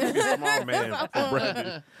one. Had to be a small man for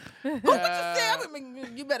Brandy. Who would you say? I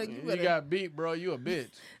mean, you better. You got beat, bro. You a bitch.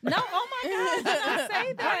 No, oh my God, do not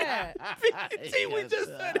say that. See, we just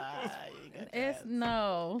said it. It's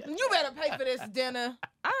no. You better pay for this dinner.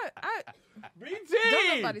 BT.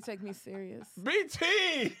 Don't nobody take me serious.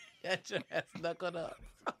 BT. Got your ass knuckled up.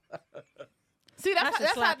 See, I should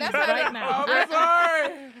slap you right now. I'm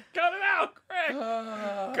sorry. Cut it out,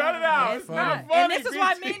 Craig. Cut it out. It's not funny. And this is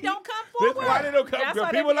why BT. men don't come This forward. why they don't come. That's Because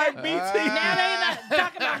why people they like be BT. Now they not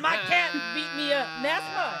talking about my cat beat me up. That's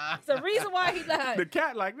why. It's the reason why he lied. The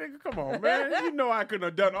cat, like, nigga, come on, man. You know I couldn't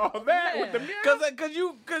have done all that with the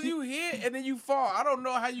meow. Cause you hit and then you fall. I don't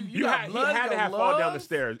know how you got He blood had in to your have fall down the lungs.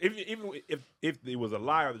 stairs. Even if it was a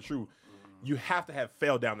lie or the truth, you have to have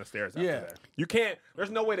fell down the stairs after Yeah. that. You can't. There's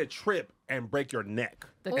no way to trip and break your neck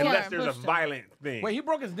The unless cat there's a pushed him. violent thing. Wait, he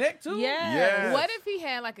broke his neck too? Yeah. Yes. What if he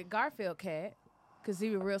had like a Garfield cat? Because he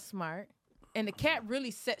was real smart. And the cat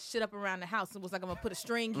really set shit up around the house and was like, I'm gonna put a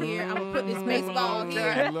string here. I'm gonna put this baseball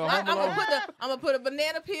here. I'm gonna put a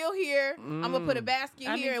banana peel here. I'm gonna put a basket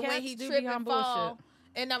here. And when cats he do trip be on and fall, bullshit.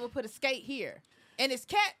 and I'm gonna put a skate here. And his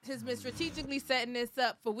cat has been strategically setting this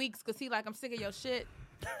up for weeks because he like, I'm sick of your shit.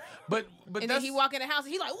 But And then that's, he walk in the house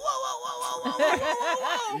and he like, whoa, whoa, whoa, whoa, whoa, whoa,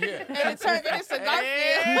 whoa, whoa. Yeah. And it turns into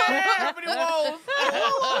Garfield. How many walls?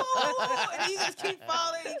 And he just keep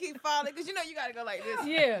falling because you know you gotta go like this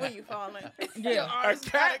when you falling. Yeah. Your A arms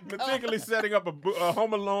cat gotta go. meticulously setting up a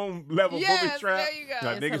Home Alone level booby Yes, trap. there you go.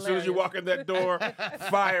 Like, It's nigga, as soon as you hilarious. walk in that door,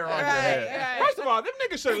 fire on your head. right. First of all, them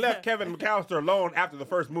niggas should have left Kevin McAllister alone after the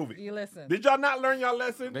first movie. You listen. Did y'all not learn y'all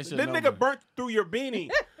lesson? They This should know nigga better. burnt through your beanie.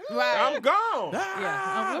 Right. I'm gone.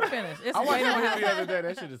 Yeah, we're finished. It's I watched waiting on that movie house. the other day.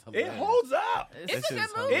 That shit is It hilarious. holds up. It's That a shit good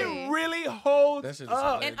is movie. hilarious. It really holds That shit is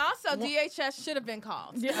up. And also, DHS should have been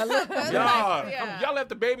called. Yeah, look. Y'all, Yeah. y'all left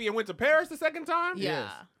the baby and went to Paris the second time? Yeah.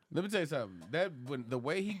 Yes. Let me tell you something. The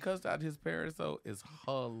way he cussed out his parents though is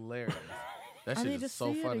hilarious. That I shit need to is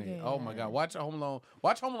so see it funny. again. Oh my god! Watch Home Alone.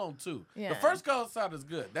 Watch Home Alone 2. Yeah. The first cuss out is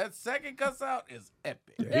good. That second cuss out is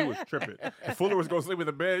epic. Yeah, he was tripping. Fuller was going to sleep in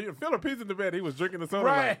the bed. Filler peace in the bed. He was drinking the soda.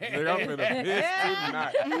 Right. Like, nigga, I'm finna piss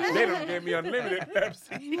tonight. They done gave me unlimited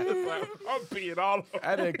Pepsi. He was like, I'm peeing all over.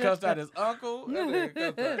 I didn't cuss out his uncle. I didn't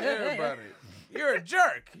cuss out everybody. You're a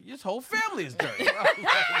jerk. His whole family is jerks.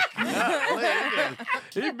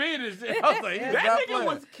 He beat his shit. I was like, he's That not nigga playing.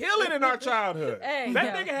 was killing in our childhood. Hey, that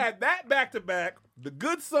yeah. nigga had that back to back. The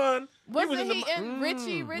Good Son. Wasn't he he in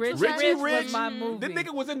Richie? Richie was Richie like- Rich. was my movie. This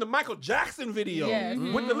nigga was in the Michael Jackson video Yes.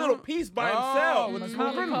 with the little piece by himself. with the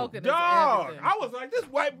Macaulay criminal. Culkin is Dog, everything. I was like, this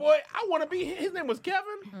white boy, I want to be. His name was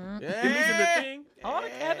Kevin. Yeah. He's in the thing. All the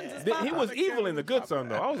Kevins is He was evil in The Good Son,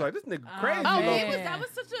 though. I was like, this nigga crazy. Oh, though. he was. Man. That was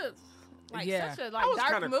such a like Yeah. such a That like was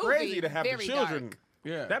dark kind of movie. crazy to have the Very children. dark.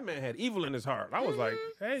 Yeah. That man had evil in his heart. I was like,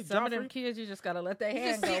 hey, Some of them Joffrey. kids, you just gotta let their You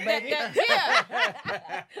hand just go, see baby.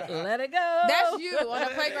 Let it go. That's you on the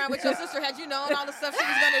playground with your sister. Had you known all the stuff she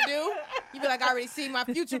was gonna do, you'd be like, I already see my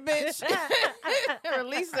future bitch.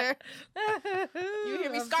 Release her. You hear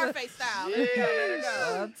me, Scarface style. Let her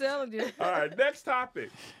go. I'm telling you. All right, next topic.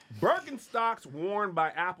 Birkenstocks worn by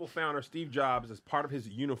Apple founder Steve Jobs as part of his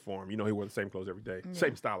uniform. You know, he wore the same clothes every day,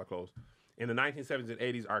 same style of clothes. In the 1970s and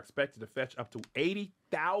 80s are expected to fetch up to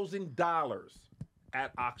 $80,000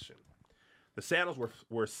 at auction. The sandals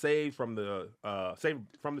were saved from the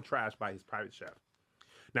trash by his private chef.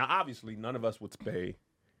 Now, obviously, none of us would pay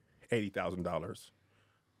 $80,000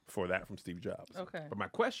 for that from Steve Jobs. Okay. But my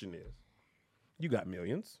question is, you got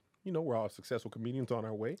millions. You know, we're all successful comedians on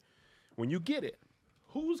our way. When you get it,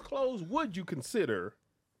 whose clothes would you consider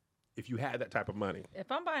if you had that type of money?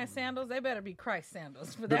 If I'm buying sandals, they better be Christ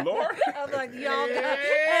sandals for The that. Lord? I was like, y'all got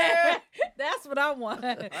that's what I want.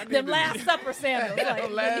 Them Last Supper sandals.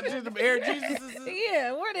 Like, Them Air Jesuses.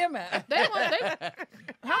 yeah, where them at?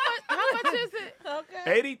 How much is it?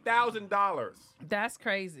 Okay. $80,000. That's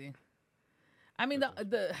crazy. I mean,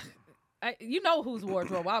 you know whose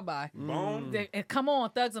wardrobe I buy. Bone. Come on,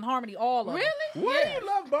 Thugs and Harmony, all of them. Really? Why do you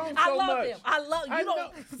love Bone so I love much? them. I love you. I Don't.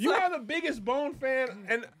 know. You are the biggest Bone fan,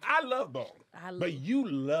 and I love Bone. But you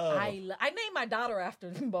love. I named my daughter after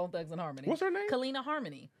Bone Thugs and Harmony. What's her name? Kalina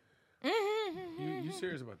Harmony. You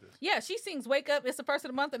serious about this? Yeah, she sings "Wake Up." It's the first of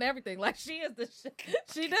the month and everything. Like she is the.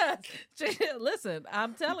 She does. Listen,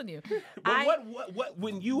 I'm telling you. But what?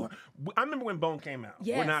 When you, I remember when Bone came out.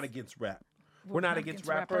 Yes. We're not against rap. We're not against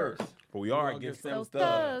rappers. But we are We're against against them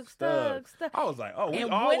those thugs. thugs. I was like, oh, we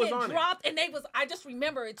And all when was it on dropped, and I just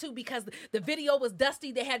remember it too because the video was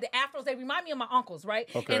dusty. They had the afros. They remind me of my uncles, right?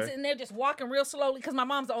 Okay. And they're just walking real slowly because my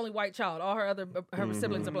mom's the only white child. All her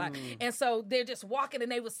siblings are black, and so they're just walking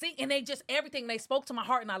and they would sing and they just everything. They spoke to my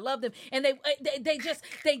heart and I love them. And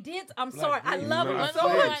they did. I'm sorry, I love no, them I so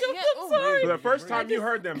see much. it. I'm sorry. So the first time you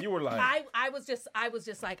heard them, you were like, I was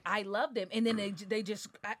just like I love them, and then they just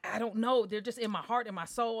I don't know, they're just in my heart and my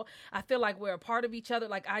soul. I feel like we're a part of each other.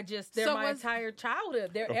 Like they're So my entire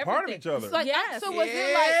childhood. They're a everything. part of each other. Like, Yes. So was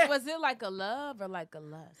it like a love or like a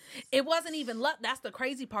lust? It wasn't even love. That's the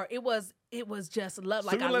crazy part. It was just love. So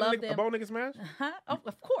Like you I let love a them. Bone nigga smash? Huh? Oh,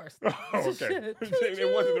 of course. Oh, okay. Shit.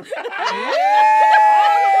 It wasn't.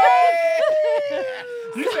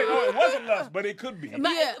 You said, oh, it wasn't lust, but it could be. But,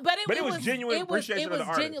 Yeah. but it was genuine appreciation of the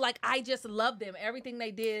artist. Like I just loved them. Everything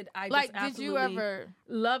they did, I Like, just did you absolutely ever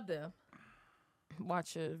love them.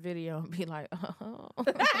 watch a video and be like, oh.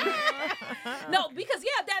 No, because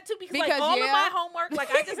that too. Because like Because, all of yeah. my homework,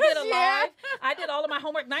 like I just did a Yeah. live. I did all of my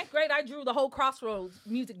homework. 9th grade, I drew the whole Crossroads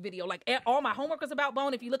music video. Like all my homework was about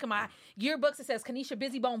Bone. If you look at my yearbooks, it says Kanisha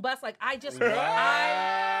Busy Bone Bus. Like I just, when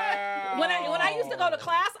I used to go to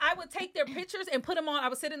class, I would take their pictures and put them on. I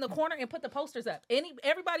would sit in the corner and put the posters up.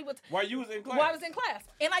 Everybody would. While you was in class. While I was in class,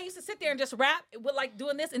 and I used to sit there and just rap with like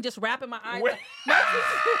doing this and just rapping my eyes.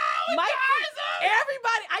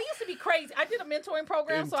 Everybody, I used to be crazy. I did a mentoring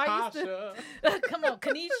program, so I used to. Come on,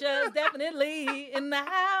 Kanisha's definitely in the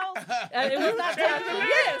house. It was not that.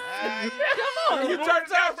 Yes, come on. You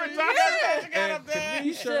turned out for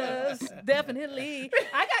Kanisha's definitely.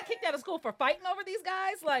 I got kicked out of school for fighting over these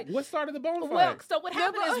guys. Like, what started the Bone fight? Well, so what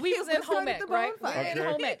happened is we was in home ec, right? We were in Okay.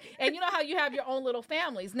 home ec, and you know how you have your own little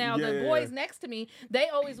families. Now the boys next to me, they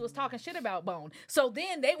always was talking shit about Bone. So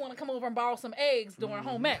then they want to come over and borrow some eggs during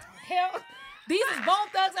home ec. Hell. These is Bone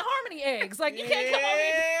Thugs and Harmony eggs. Like, you can't come over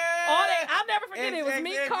here. All that. I'll never forget it. It was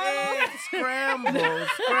me, Carlos. Scramble.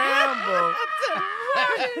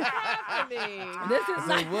 What is happening? This is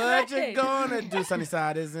So what you gonna do?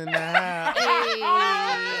 Sunnyside is in the house.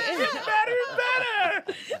 Better.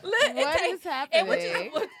 What is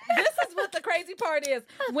happening? This is what the crazy part is.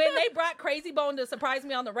 When they brought Crazy Bone to surprise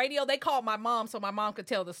me on the radio, they called my mom so my mom could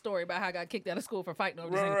tell the story about how I got kicked out of school for fighting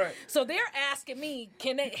over this. Right. So they're asking me,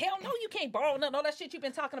 can they? Hell no, you can't borrow none. All that shit you've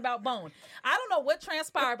been talking about Bone. I don't know what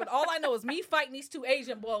transpired, but all I know is me fighting these two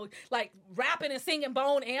Asian boys, like rapping and singing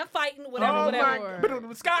Bone and fighting,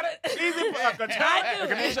 whatever. Scott, easy.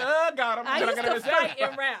 Kanisha, got him. I used to fight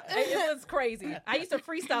and rap. It was crazy. I used to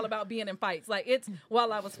freestyle about being in fights. Like, it's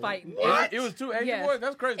while I was fighting. It was two Asian Yes. boys?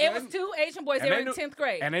 That's crazy. It was two Asian boys. They were in 10th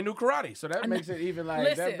grade. And they knew karate, so that makes it even like,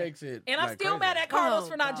 Listen, that makes it and I'm like still crazy. mad at Carlos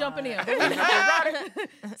for not jumping in.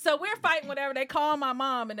 So we're fighting whatever. They call my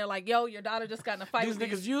mom and they're like, yo, your daughter just got in a fight. These with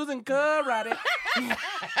niggas using karate.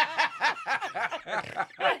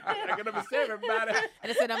 I'm gonna be saying about it.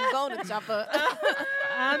 And I said, I'm going to jump up.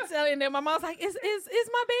 I'm telling them. My mom's like, is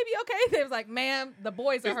my baby okay? They was like, ma'am, the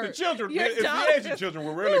boys are It's hurt. the children. Your It's the daughter- Asian children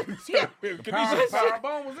we're really concerned with. Power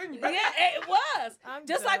Bone was in you. Yeah, it was. I'm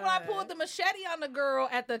Just like when I done. pulled the machete on the girl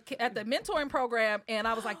at the mentoring program, and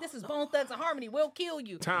I was like, "This is Bone Thugs and Harmony. We'll kill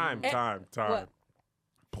you." Time. What?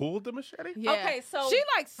 Pulled the machete? Yeah. Okay, so- she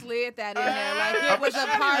like slid that in there, like it was a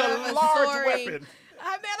part of a large story. weapon.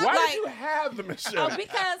 I mean, Why like- did you have the machete? oh,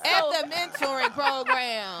 because At so, the mentoring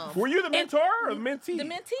program. Were you the mentor or the mentee? the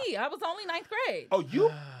mentee. I was only 9th grade. Oh, you?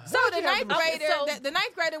 So the ninth grader, so- the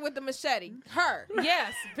ninth grader with the machete, her.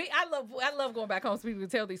 Yes, I love going back home so people can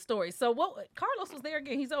tell these stories. So what? Carlos was there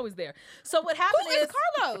again. He's always there. So what happened Who is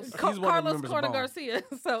Carlos? He's one of the Carlos members of Corner Bone. Garcia.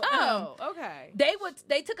 So Oh, okay.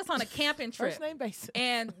 they took us on a camping trip. First name basis.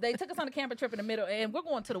 And they took us on a camping trip in the middle, and we're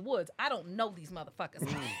going to the woods. I don't know these motherfuckers.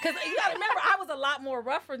 Because you got to remember, I was a lot more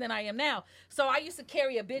rougher than I am now. So I used to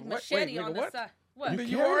carry a big machete on the what? side. What?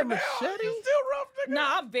 You are machete? You still rough, nigga. No,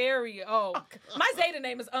 I'm very my Zeta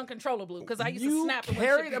name is Uncontrollable because I used to You snap. when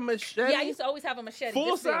carried shit- a machete? Yeah, I used to always have a machete. Full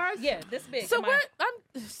this big. size? Yeah, this big. So in my- where?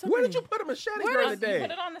 Where did you put a machete Where during does- the You day?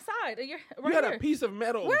 put it on the side. Right You had here. a piece of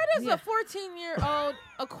metal. Where does a 14-year-old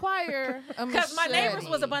acquire a machete? Because my neighbors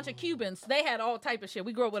was a bunch of Cubans. They had all type of shit.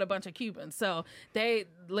 We grew up with a bunch of Cubans. So they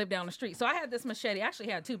lived down the street. So I had this machete. I actually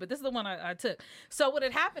had two, but this is the one I took. So what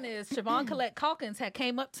had happened is Siobhan Collette Calkins had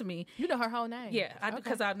came up to me. You know her whole name. Yeah,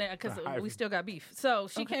 because Okay. we still got beef. So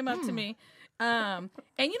she came up to me. And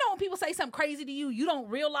you know when people say something crazy to you, you don't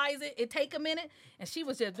realize it. It take a minute. And she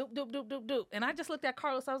was just doop, doop, doop, doop, doop. And I just looked at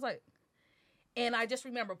Carlos. I was like, and I just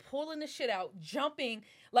remember pulling the shit out, jumping,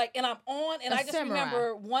 like, and I'm on, and A I just samurai.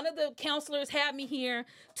 remember one of the counselors had me here,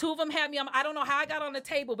 two of them had me on, I don't know how I got on the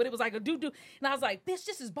table, but it was like a doo-doo, and I was like, bitch,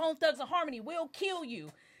 this is Bone Thugs and Harmony, we'll kill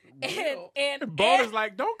you. And Bone is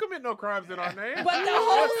like, don't commit no crimes in our name. but the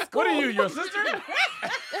whole school, What are you, your sister?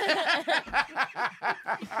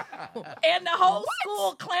 and the whole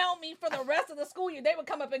school clowned me for the rest of the school year. They would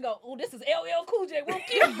come up and go, oh, this is LL Cool J, we'll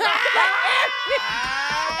kill you.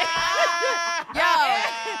 Yo,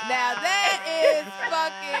 now that is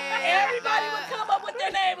fucking. Everybody would come up with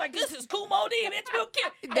their name like, this is Kumo D, bitch, we'll kill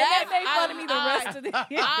you. And they made fun of me the rest of the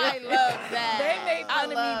year. I love that. They made fun of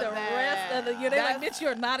me love the that. rest of the year. They like, bitch,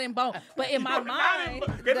 you're not in Bone. But in my mind,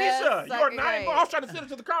 Kanisha, That's you are fucking not in Bone. I was trying to send her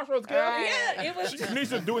to the crossroads, girl. yeah, it was.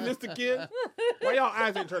 Kanisha doing this to kids. Why y'all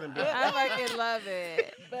eyes ain't turning big? I fucking love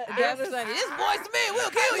it. But I was like, this boy's to me, we'll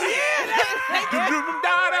kill you.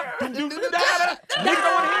 Nigga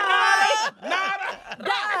don't want to hear nada.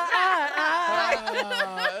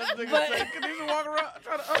 This nigga say, Kanisha walk around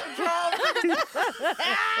trying to uncontrol.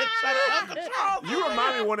 You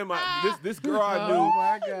remind me of one of my this girl I knew. Oh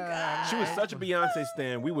my God. She was such a Beyonce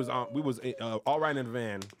stan. We was all riding in the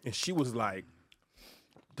van, and she was like,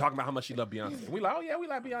 talking about how much she loved Beyonce. And we like, oh yeah, we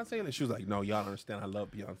like Beyonce. And she was like, no, y'all don't understand. I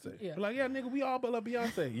love Beyonce. Yeah. We're like, yeah, nigga, we all but love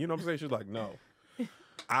Beyonce. You know what I'm saying? She was like, no,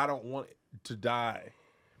 I don't want to die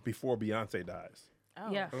before Beyonce dies.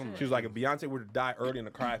 Oh, Yeah. shit. She was like, if Beyonce were to die early in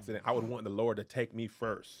a car accident, I would want the Lord to take me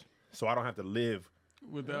first, so I don't have to live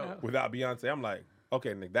without Beyonce. I'm like,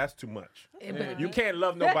 okay, Nick, that's too much. You can't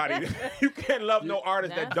love nobody. You can't love no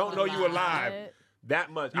artist that That's don't know a you lot. alive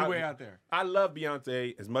that much. You way out there. I love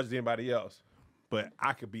Beyonce as much as anybody else, but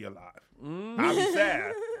I could be alive. I'll be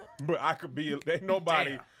sad, but I could be. Ain't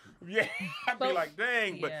nobody. Yeah, I'd be like,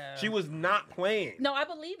 dang, but she was not playing. No, I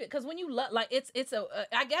believe it because when you love, like, it's a.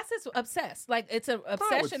 I guess it's obsessed. Like, it's a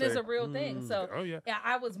obsession is say. a real thing. So, Oh, yeah.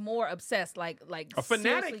 I was more obsessed, like A seriously,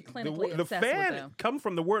 fanatic. clinically The obsessed with fan them. come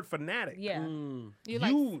from the word fanatic. Yeah, You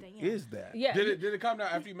like You Stan. is that. yeah. Did it come down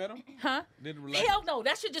after you met him? Huh? Did it relate? Hell no,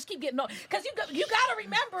 that should just keep getting on. Because you got to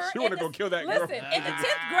remember. She wanna in go this- kill that girl. Listen, in the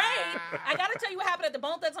 10th grade, I got to tell you what happened at the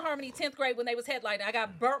Bone Thugs and Harmony 10th grade when they was headlining. I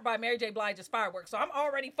got burnt by Mary J. Blige's fireworks. So I'm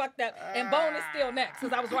already fucked up. And Bone is still next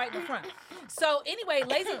because I was right in the front. So anyway,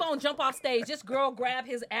 Lazy Bone jump off stage. This girl grab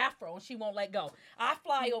his afro and she won't let go. I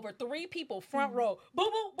fly over 3 people, front row. Boo,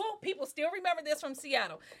 boo, boo. People still remember this from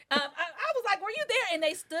Seattle. I was like, were you there? And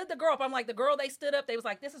they stood the girl up. I'm like, the girl they stood up. They was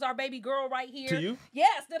like, this is our baby girl right here. To you?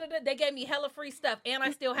 Yes. They gave me hella free stuff. And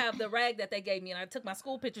I still have the rag that they gave me. And I took my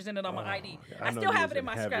school pictures in it on my ID. I I know still you have was it in in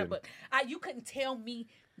my heaven. scrapbook. You couldn't tell me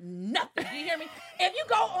nothing. You hear me? If you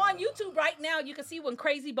go on YouTube right now, you can see when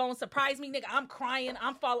Crazy Bone surprised me, nigga. I'm crying.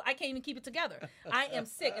 I'm falling. I can't even keep it together. I am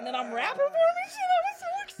sick. And then I'm rapping for me. Shit, I was so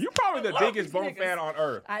excited. You probably the Love biggest these Bone niggas. fan on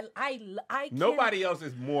earth. I can't- Nobody else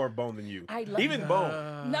is more Bone than you. I love Even them.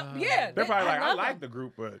 Bone. No, yeah. They're probably like, I love like them. the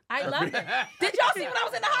group, but I love it. Did y'all see when I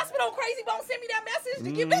was in the hospital? Crazy Bone sent me that message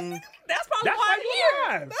to give me. That's probably That's why why I'm you here.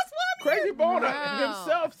 alive. That's why I'm Crazy here. Bone Wow.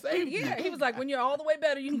 himself saved you. Yeah, he was like, when you're all the way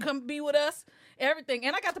better, you can come be with us. Everything.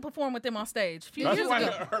 And I got to perform with them on stage a few That's years why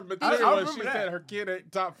ago. her I material, remember she that. said her kid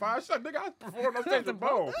ain't top 5. She's like, nigga, I performed on stage with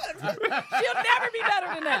Bone. She'll never be better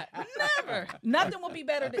than that. Never. Nothing will be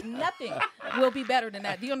better than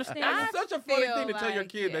that. Do you understand? It's such a funny feel thing to tell your like,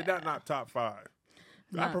 kid that they're not top 5.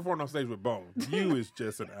 I performed on stage with Bone. You is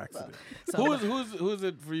just an accident. Who's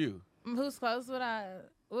it for you? Whose clothes would I?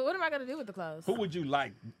 What am I gonna do with the clothes? Who would you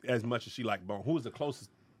like as much as she liked Bone? Who is the closest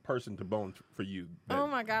person to Bone for you? Oh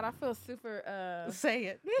my God, I feel super. Say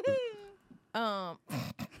it.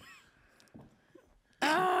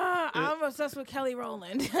 I'm obsessed with Kelly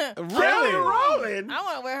Rowland. Kelly Rowland. I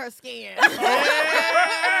want to wear her skin.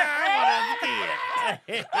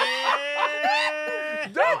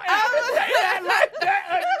 Don't ever say that like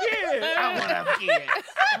that again. I want to get.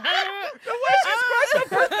 The way she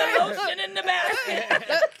scratched her Lotion in the basket.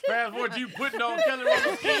 Fast forward, you putting on Kelly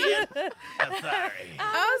Rowland's skin. I'm sorry.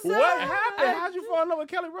 What happened? How'd you fall in love with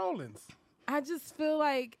Kelly Rowland's? I just feel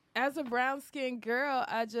like as a brown skinned girl,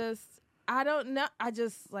 I don't know.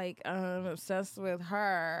 I'm obsessed with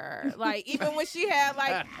her. Like, even when she had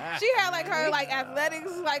her like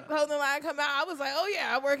athletics, like clothing line come out, I was like, oh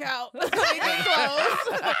yeah, I work out. Like, these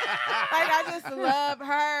clothes. Like, I just love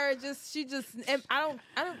her. And I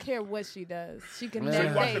don't care what she does. She can So never.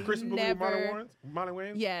 you watched the they Christmas movie with never. Molly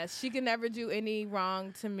Wayans? Yes, she can never do any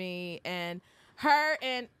wrong to me. And her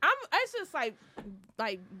and it's just like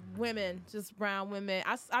women, just brown women.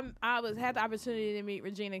 I had the opportunity to meet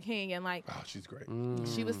Regina King, and like Oh, she's great.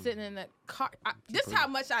 she was sitting in the car. This is how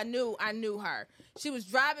much I knew her. She was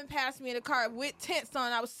driving past me in the car with tents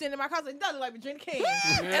on. I was sitting in my car. I was like, "That look like Regina King."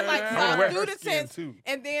 And like so I I wear threw her the skin, tents, too.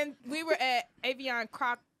 and then we were at Avion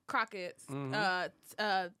Crockett's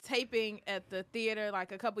taping at the theater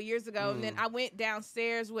like a couple years ago, and then I went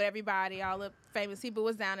downstairs with everybody. All the famous people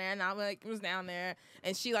was down there, and I was down there,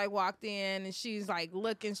 and she like walked in, and she's like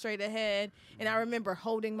looking straight ahead, and I remember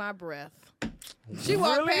holding my breath. She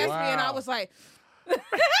walked past me, and I was like.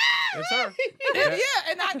 It's her.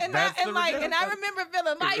 Yeah, and I remember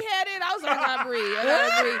feeling lightheaded. I was like, I gotta breathe.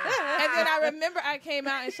 And then I remember I came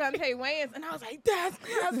out in Shantae Wayans, and I was like,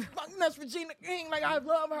 that's Regina King. Like, I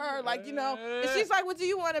love her. Like, you know. And she's like, well, do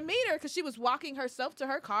you want to meet her? Because she was walking herself to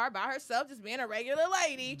her car by herself, just being a regular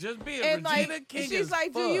lady. Just being And Regina like, King. she's is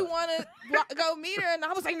like, do fun. you want to go meet her? And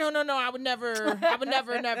I was like, no, I would never,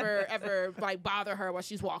 ever like bother her while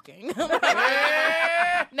she's walking.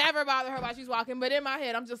 Never bother her while she's walking. But in my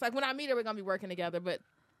head, I'm just like, when I meet her, we're gonna be working together. But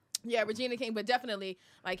yeah, Regina King, but definitely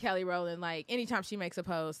like Kelly Rowland. Like anytime she makes a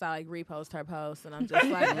post, I like repost her post, and I'm just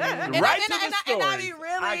like, and I be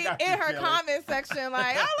really in her comment section,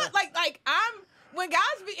 like I look like I'm. When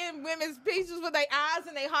guys be in women's pictures with their eyes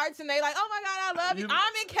and their hearts and they like, oh my God, I love you.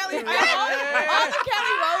 I'm in Kelly, all the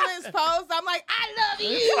Kelly Rowland's posts. I'm like, I love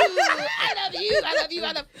you. And I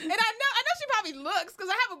know she probably looks because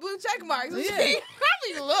I have a blue check mark. So Yeah. she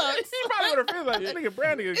probably looks. He probably would have felt like, this nigga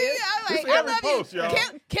Brandy again. Yeah, I'm like, This I every love post, you. y'all.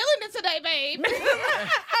 Killing it today, babe.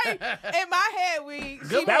 In my head,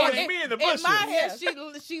 That was me in the bushes. In my head,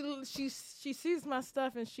 she sees my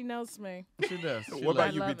stuff and she knows me. She does. She What about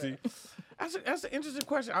loves you, love BT? it. That's an interesting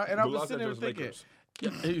question. And I The was Los sitting there Angeles thinking. Lakers.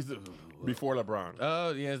 Before LeBron.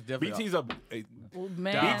 Oh, yeah, it's definitely. BT's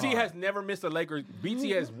Man. BT has never missed a Lakers.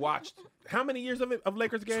 BT has watched how many years of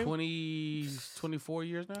Lakers game? 24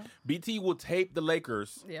 years now. BT will tape the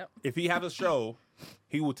Lakers. Yep. If he has a show,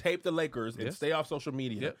 he will tape the Lakers and Yes. stay off social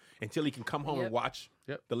media Yep. until he can come home Yep. and watch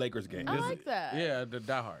the Lakers game. I like that. Yeah, the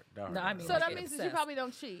diehard. No, I mean, So like, that means that you obsessed. probably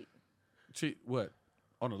don't cheat. Cheat what?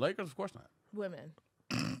 On the Lakers? Of course not. Women.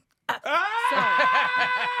 Ah!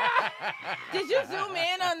 Did you zoom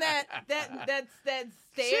in on that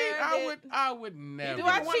stare? I would never. Do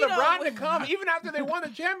I He want cheat on LeBron to women? come. Even after they won the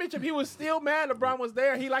championship, he was still mad LeBron was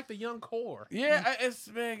there. He liked the young core. Yeah, it's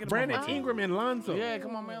man. get him Brandon off my team. Ingram and Lonzo. Yeah,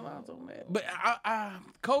 come on, man, Lonzo, man. But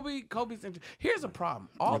Kobe's interesting. Here's a problem.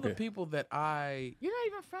 All the Okay. people that I You're not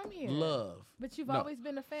even from here. love, But you've No. always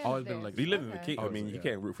been a fan Always of been theirs. like- He lives in the Okay. King. I mean, yeah. you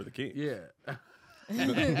can't root for the Kings. yeah.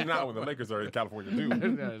 Not when the Lakers are in California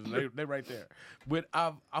too. they right there. But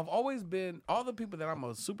I've always been all the people that I'm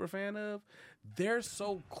a super fan of. They're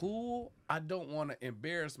so cool. I don't want to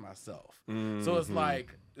embarrass myself. So it's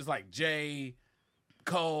like Jay,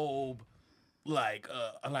 Kobe,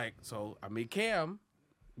 so I meet Cam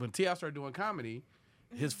when T.I. started doing comedy.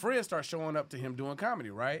 His friends start showing up to him doing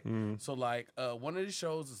comedy, right? So one of these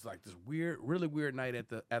shows is like this really weird night at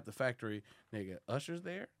the factory. Nigga, Usher's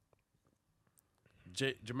there.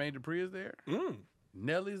 Jermaine Dupri is there.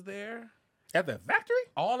 Nelly's there. At the factory?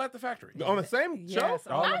 All at the factory. On the same show? Yes,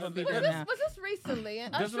 all All of of them them did did that. Was this recently?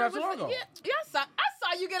 And This was not so long ago. Yeah, I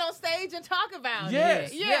saw you get on stage and talk about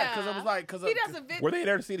Yes, it. yeah, because it was like, he does a video. Were they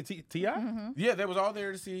there to see the T.I.? yeah, they was all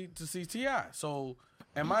there to see T.I. So,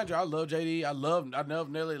 and mind you, I love JD, I love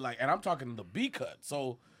Nelly, and I'm talking the B cut.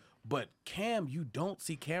 So, but Cam, you don't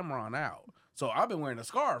see Cameron out. So I've been wearing a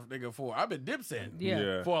scarf, nigga, I've been dipsetting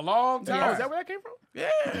Yeah. for a long time. Oh, is that where that came from? Yeah,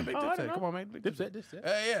 big Oh, I dipset. didn't know. Come on, man, big dipset. Dipset.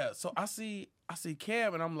 Yeah. So I see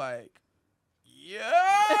Cam, and I'm like, yo.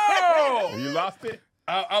 You lost it?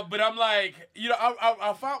 But I'm like,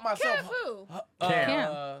 I found myself. Kev who?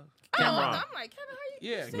 Cam. Cameron. I'm like, Kevin, how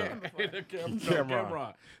you? Yeah, seen him before?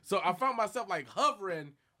 Cameron. So I found myself like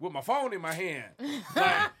hovering with my phone in my hand. Like,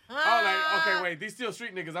 I was like, okay, wait, these still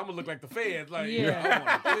street niggas. I'm gonna look like the feds. Like, Yeah.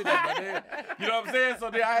 I wanna you know what I'm saying? So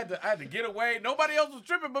then I had to get away. Nobody else was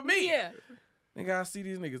tripping but me. Yeah. Nigga, I see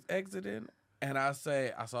these niggas exiting, and I saw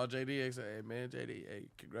JD exit. Hey man, JD, hey,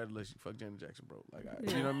 congratulations, fuck Janet Jackson, bro. Like,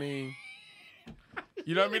 you know what I mean?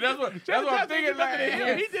 You know what I mean? That's what I'm thinking. Like,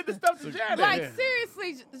 He did the stuff to Janet. Like,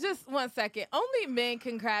 seriously, just 1 second. Only men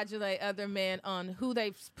congratulate other men on who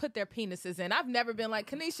they've put their penises in. I've never been like,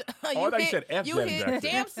 Kanisha, I thought you said F. you Janet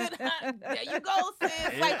hit Jackson. Damson. There you go,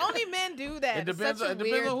 sis. Like, only men do that. It depends It's on such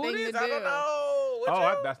a weird who it thing is. to do. I don't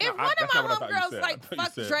know. That's If not, one of that's not my what I thought you homegirls said. I like thought you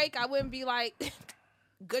fuck said- Drake, I wouldn't be like,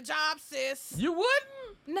 good job, sis. You wouldn't?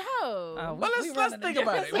 No. Oh, Well, we let's running think a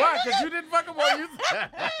about it. different- Why? Because you didn't fuck him while you.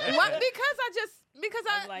 What?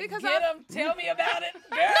 Because Get him. Tell me about it.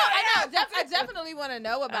 No, I know. I definitely want to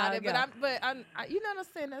know about it, Okay. you know what I'm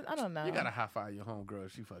saying? I don't know. You gotta high five your homegirl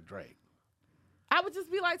if she fuck Drake. I would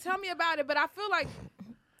just be like, tell me about it. But I feel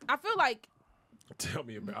like Tell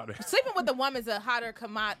me about it. sleeping with a woman's a hotter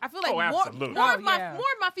commodity. I feel like Oh, absolutely. more of yeah.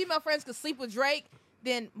 my female friends could sleep with Drake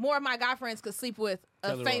than more of my guy friends could sleep with a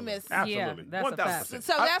Taylor famous. Absolutely. that's a fact. 1000%.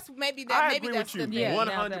 So that's maybe that. I Maybe agree that's with you. the Yeah,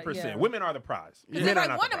 thing. 100%. yeah. Women are the prize. Because Men are like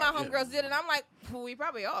not one the of my prize. homegirls did it, I'm like, well, we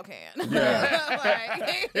probably all can. Yeah.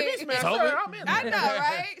 Like, If he smells Told her, me. I'm in I there. know,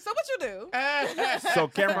 right? So what you do? So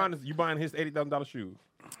Cameron, you buying his $80,000 shoes?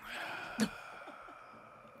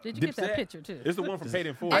 Did you get that Dipset? picture too? It's the one from Paid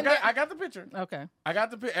in Full. I got the picture. Okay. I got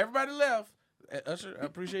the picture. Everybody left. Usher, I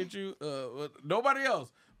appreciate you. Nobody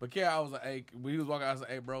else. But I was like, hey, when he was walking out, I said,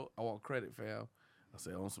 hey, bro, I want credit, fam. I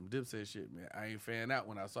said, on some Dipset shit, man. I ain't fan out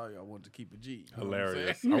when I saw you. I wanted to keep it G. You know what I'm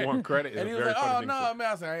Hilarious. saying? I want credit. And It's he a was very like, funny oh, thing no, to-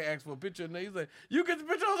 man. I said, I ain't asked for a picture. And he's like, you get the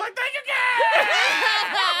picture? I was like, thank you, Ken!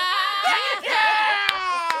 Thank you,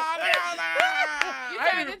 You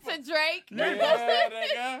turned into Drake. Yeah,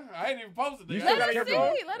 nigga. I ain't even posted it. You still Let gotta us get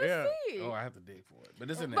your see. Let us see. Oh, I have to dig for it. But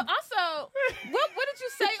it's in there. But also, what did you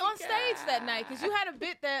say on stage that night? Because you had a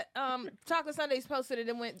bit that Chocolate Sundays posted it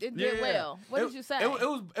and it did well. What did you say? It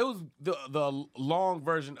was the long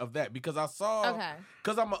version of that because I saw. Okay.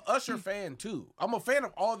 Because I'm an Usher fan too. I'm a fan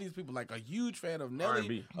of all these people. Like a huge fan of Nelly,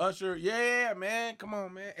 R&B. Usher. Yeah, man. Come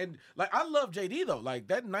on, man. And like I love JD though. Like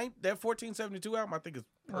that 1472 album, I think is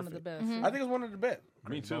One of the best. I think it's one of the best.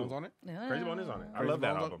 Me Crazy too. Bones on it. Yeah. Crazy Bone is on it. I Crazy love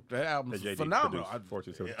that Bones album. That album's that JD phenomenal. produced,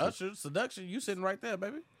 1472. Usher, Seduction, you sitting right there,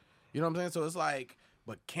 baby. You know what I'm saying? So it's like,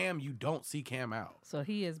 but Cam, you don't see Cam out. So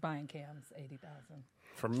he is buying Cam's 80,000.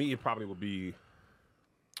 For me, it probably would be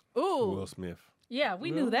Ooh. Will Smith. Yeah,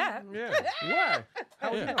 we knew that. Yeah. Why?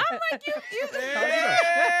 I'm like, you By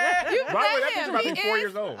the way, that met picture him. might He be 4 is-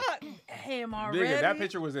 years old. Him already. Nigga, that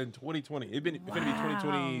picture was in 2020. It's going to be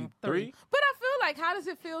 2023. But I feel like, how does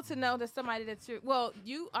it feel to know that somebody that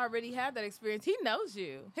you already had that experience. He knows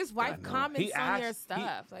you. His wife know. comments He on your asked-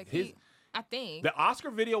 stuff. I think. The Oscar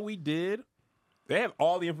video we did, they have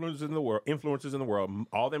all the influencers in the world.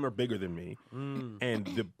 All of them are bigger than me.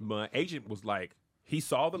 And my agent was like, he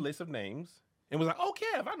saw the list of names and was like, oh,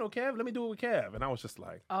 Kev, I know Kev. Let me do it with Kev. And I was just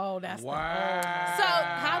like, Oh, that's Wow. So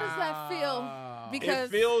how does that feel? Because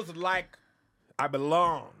it feels like I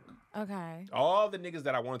belong. okay. All the niggas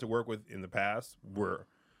that I wanted to work with in the past were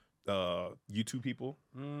YouTube people,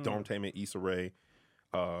 Dormtainment, Issa Rae,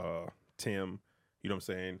 Tim, you know what I'm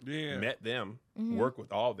saying? Yeah. Met them, worked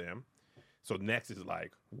with all them. So next is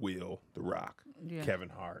like Will, The Rock, Yeah. Kevin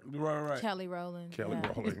Hart, Right. Kelly Rowland. Kelly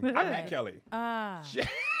Yeah. Rowland. I met Kelly.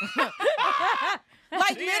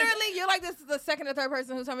 Like literally, you're like this is the second or third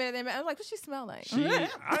person who told me that they met. I'm like, what she smell like?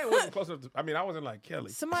 I wasn't close enough to, I wasn't like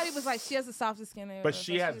Kelly. Somebody was like, she has the softest skin. But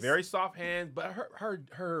she has very soft hands, but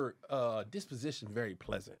her disposition very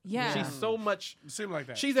pleasant. Yeah. She's so much. It seemed like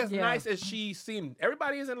that. She's as Yeah. nice as she seemed.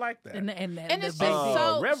 Everybody isn't like that. And it's the just big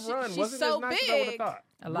so- Rev she- Run she's wasn't so as nice as I would have big. thought.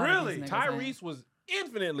 A lot of Really? these niggas ain't. Tyrese was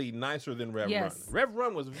infinitely nicer than Rev Yes. Run. Rev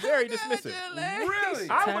Run was very dismissive. Really?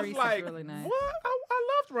 I Tyrese was is like, really nice. what? I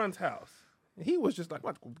loved Run's house. He was just like,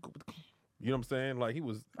 what? You know what I'm saying? Like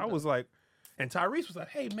I was like, and Tyrese was like,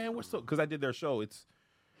 hey man, we're so, because I did their show. It's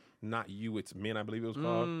Not You, It's Men, I believe it was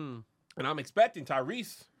called. And I'm expecting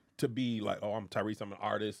Tyrese to be like, oh, I'm Tyrese, I'm an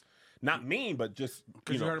artist. Not mean, but just,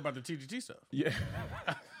 Because you heard about the TGT stuff. yeah.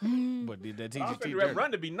 But did that I was TGT expecting Rev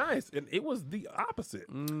Run to be nice, and it was the opposite.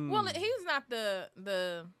 Well, he's not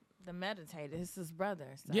the meditator. It's his brother.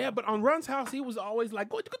 So. Yeah, but on Run's house, he was always like,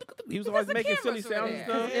 he was always the making silly cameras were sounds and there.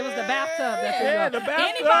 stuff. It was the bathtub. That's Yeah, what the it was.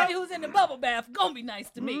 bathtub. Anybody who's in the bubble bath gonna be nice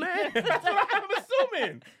to me. Man, that's what I'm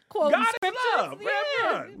assuming. Quoting God is scriptures, love.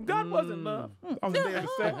 yeah. Run. God wasn't love. I was damn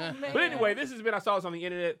upset. man. But anyway, this has been I Saw This on the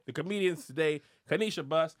Internet. The comedians today, Kanisha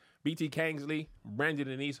Buss, BT Kingsley, Brandon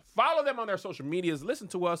Denise. Follow them on their social medias. Listen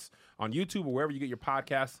to us on YouTube or wherever you get your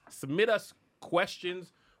podcasts. Submit us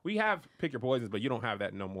questions. We have Pick Your Poisons, but you don't have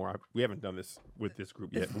that no more. We haven't done this with this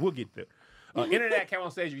group yet, but we'll get there. Internet Cam on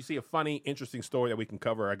Stage, if you see a funny, interesting story that we can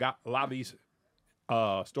cover. I got a lot of these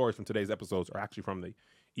stories from today's episodes are actually from the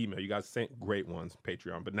email. You guys sent great ones,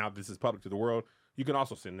 Patreon, but now this is public to the world. You can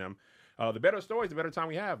also send them. The better stories, the better time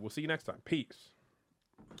we have. We'll see you next time. Peace.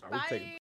 All right, we're taking- Bye.